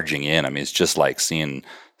start charging in, I mean, it's just like seeing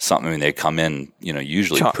something. I mean, they come in,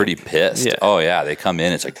 usually pretty pissed. Yeah. Oh yeah, they come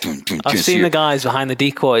in. It's like I've seen the guys behind the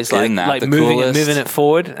decoys, like moving it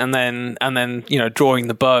forward, and then drawing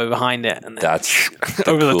the bow behind it, and then that's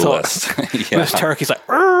over the top. Yeah. This turkey's like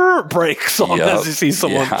breaks on as you see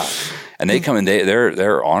someone. Yeah. And they come in.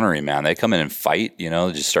 They're ornery, man. They come in and fight.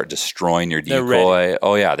 Just start destroying your decoy.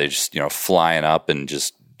 Oh yeah, they just flying up and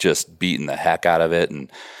just beating the heck out of it.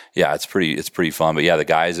 And yeah, it's pretty fun. But yeah, the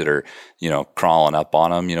guys that are crawling up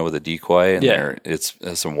on them, with a decoy, and there's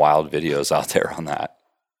some wild videos out there on that.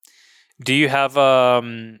 Do you have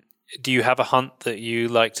a hunt that you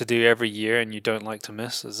like to do every year and you don't like to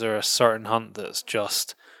miss? Is there a certain hunt that's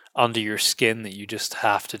just under your skin that you just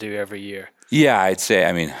have to do every year? Yeah, I'd say.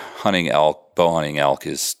 I mean, bow hunting elk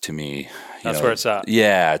is to me. That's where it's at.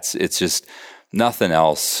 Yeah, it's just nothing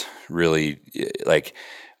else really. Like,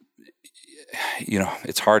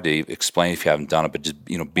 it's hard to explain if you haven't done it, but just,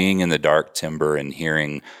 being in the dark timber and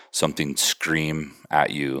hearing something scream at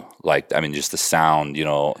you, just the sound,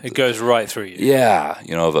 it goes right through you. Yeah.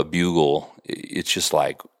 Of a bugle it's just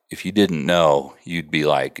like, if you didn't know, you'd be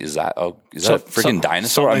like, is that a freaking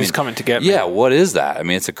dinosaur? Something's coming to get me. Yeah, what is that? I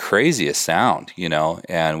mean, it's the craziest sound,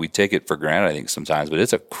 and we take it for granted, I think, sometimes, but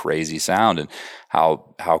it's a crazy sound, and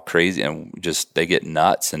how crazy, and just they get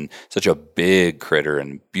nuts, and such a big critter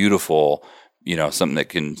and beautiful, something that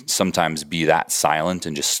can sometimes be that silent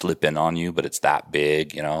and just slip in on you, but it's that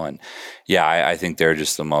big, and yeah, I think they're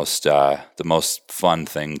just the most fun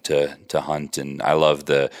thing to hunt, and I love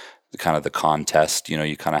the kind of the contest,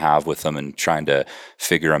 you kind of have with them and trying to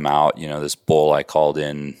figure them out. This bull I called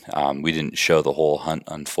in, we didn't show the whole hunt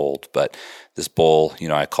unfold, but this bull,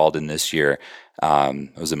 I called in this year,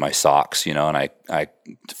 it was in my socks, and I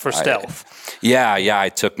for stealth. I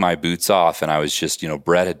took my boots off and I was just,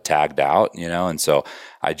 Brett had tagged out, and so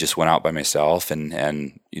I just went out by myself and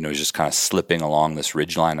was just kind of slipping along this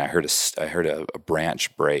ridgeline. I heard a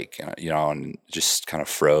branch break, and just kind of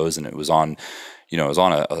froze, and it was on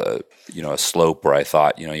a slope where I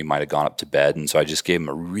thought, he might have gone up to bed. And so I just gave him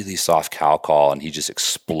a really soft cow call and he just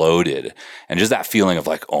exploded. And just that feeling of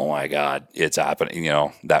like, oh my God, it's happening.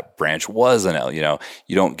 That branch was an L, you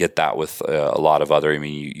don't get that with a lot of other,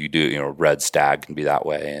 you do, red stag can be that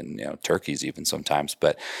way, and, turkeys even sometimes.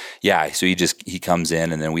 But yeah, so he comes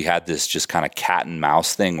in, and then we had this just kind of cat and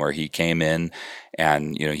mouse thing where he came in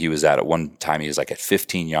and, he was at one time, he was like at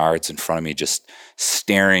 15 yards in front of me, just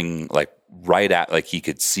staring like right at, like he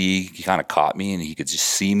could see, he kind of caught me and he could just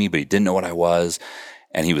see me, but he didn't know what I was.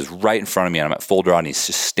 And he was right in front of me, and I'm at full draw, and he's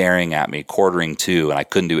just staring at me, quartering to, and I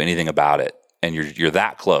couldn't do anything about it. And you're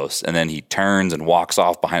that close. And then he turns and walks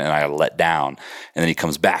off behind, and I got let down. And then he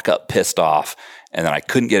comes back up pissed off, and then I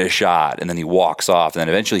couldn't get a shot. And then he walks off, and then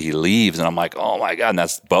eventually he leaves, and I'm like, oh my God, and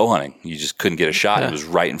that's bow hunting. You just couldn't get a shot. Yeah. It was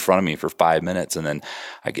right in front of me for 5 minutes. And then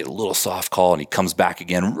I get a little soft call, and he comes back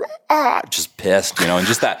again, just pissed, and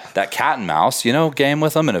just that cat and mouse, game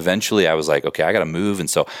with him. And eventually I was like, okay, I got to move.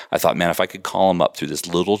 And so I thought, man, if I could call him up through this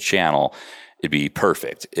little channel, it'd be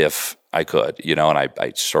perfect if I could, and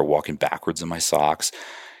I started walking backwards in my socks,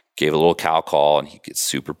 gave a little cow call, and he gets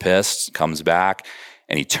super pissed, comes back,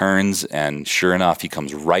 and he turns, and sure enough, he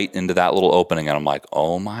comes right into that little opening, and I'm like,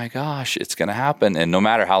 oh my gosh, it's going to happen. And no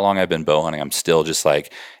matter how long I've been bow hunting, I'm still just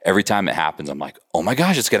like, every time it happens, I'm like, oh my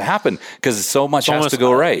gosh, it's going to happen, because so much has to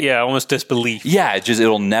go right. Yeah, almost disbelief. Yeah,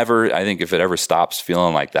 it'll never, I think if it ever stops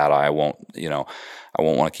feeling like that, I won't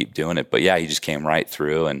want to keep doing it. But yeah, he just came right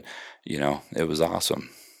through, and it was awesome.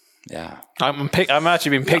 Yeah, I'm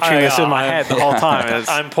actually been picturing this in my head the whole time.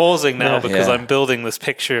 I'm pausing now because I'm building this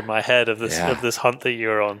picture in my head of this hunt that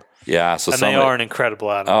you're on. Yeah, so they are an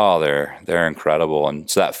incredible animal. Oh, they're incredible. And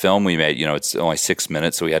so that film we made, it's only 6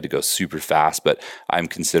 minutes, so we had to go super fast. But I'm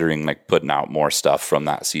considering like putting out more stuff from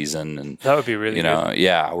that season, and that would be really good.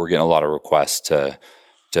 Yeah, we're getting a lot of requests to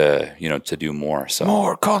do more. So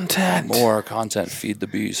more content, feed the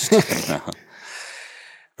beast.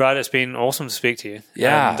 Brad, it's been awesome to speak to you.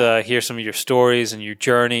 Yeah. And hear some of your stories and your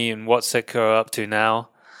journey and what Sitka are up to now.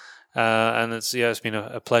 And it's been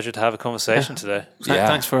a pleasure to have a conversation today. Yeah.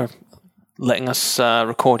 Thanks for letting us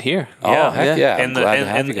record here. Oh, heck yeah. I'm glad to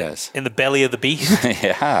have you guys. In the belly of the beast.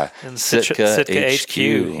 Yeah. In Sitka HQ.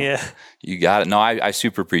 Yeah. You got it. No, I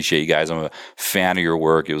super appreciate you guys. I'm a fan of your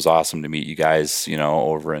work. It was awesome to meet you guys,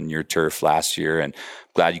 over in your turf last year, and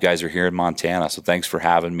glad you guys are here in Montana. So thanks for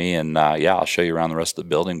having me. And I'll show you around the rest of the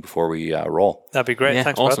building before we roll. That'd be great. Yeah,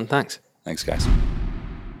 thanks, awesome. Brad. Thanks. Thanks, guys.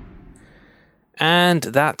 And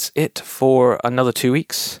that's it for another 2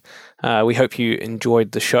 weeks. We hope you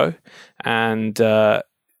enjoyed the show. And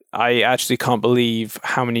I actually can't believe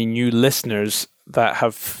how many new listeners that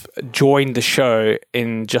have joined the show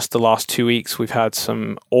in just the last 2 weeks. We've had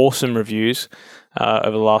some awesome reviews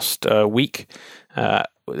over the last week.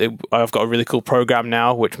 I've got a really cool program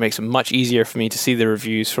now, which makes it much easier for me to see the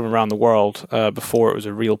reviews from around the world. Before it was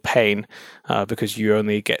a real pain because you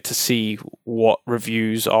only get to see what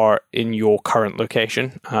reviews are in your current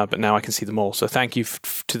location. But now I can see them all. So thank you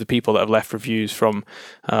to the people that have left reviews from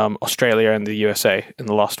Australia and the USA in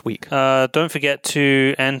the last week. Don't forget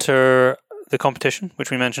to enter the competition,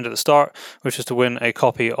 which we mentioned at the start, which is to win a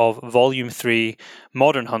copy of Volume 3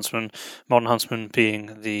 Modern Huntsman. Modern Huntsman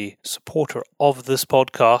being the supporter of this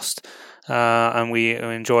podcast, and we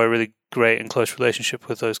enjoy a really great and close relationship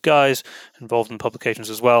with those guys involved in publications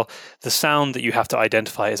as well. The sound that you have to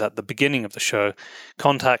identify is at the beginning of the show.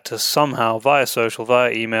 Contact us somehow via social,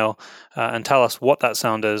 via email, and tell us what that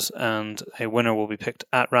sound is, and a winner will be picked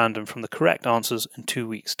at random from the correct answers in 2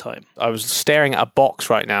 weeks' time. I was staring at a box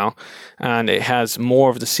right now, and it has more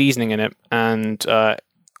of the seasoning in it, and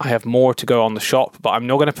I have more to go on the shop, but I'm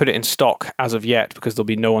not going to put it in stock as of yet because there'll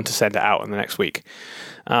be no one to send it out in the next week.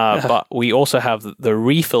 But we also have the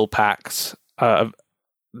refill packs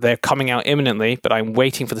they're coming out imminently, but I'm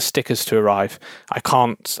waiting for the stickers to arrive. I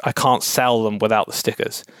can't sell them without the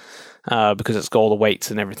stickers because it's got all the weights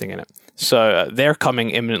and everything in it. So they're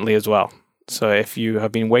coming imminently as well. So if you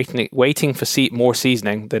have been waiting for more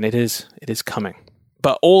seasoning, then it is coming.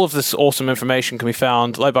 But all of this awesome information can be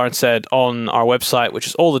found, like Byron said, on our website, which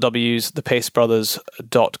is all the W's,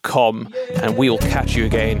 thepacebrothers.com. And we will catch you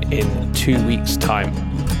again in 2 weeks' time.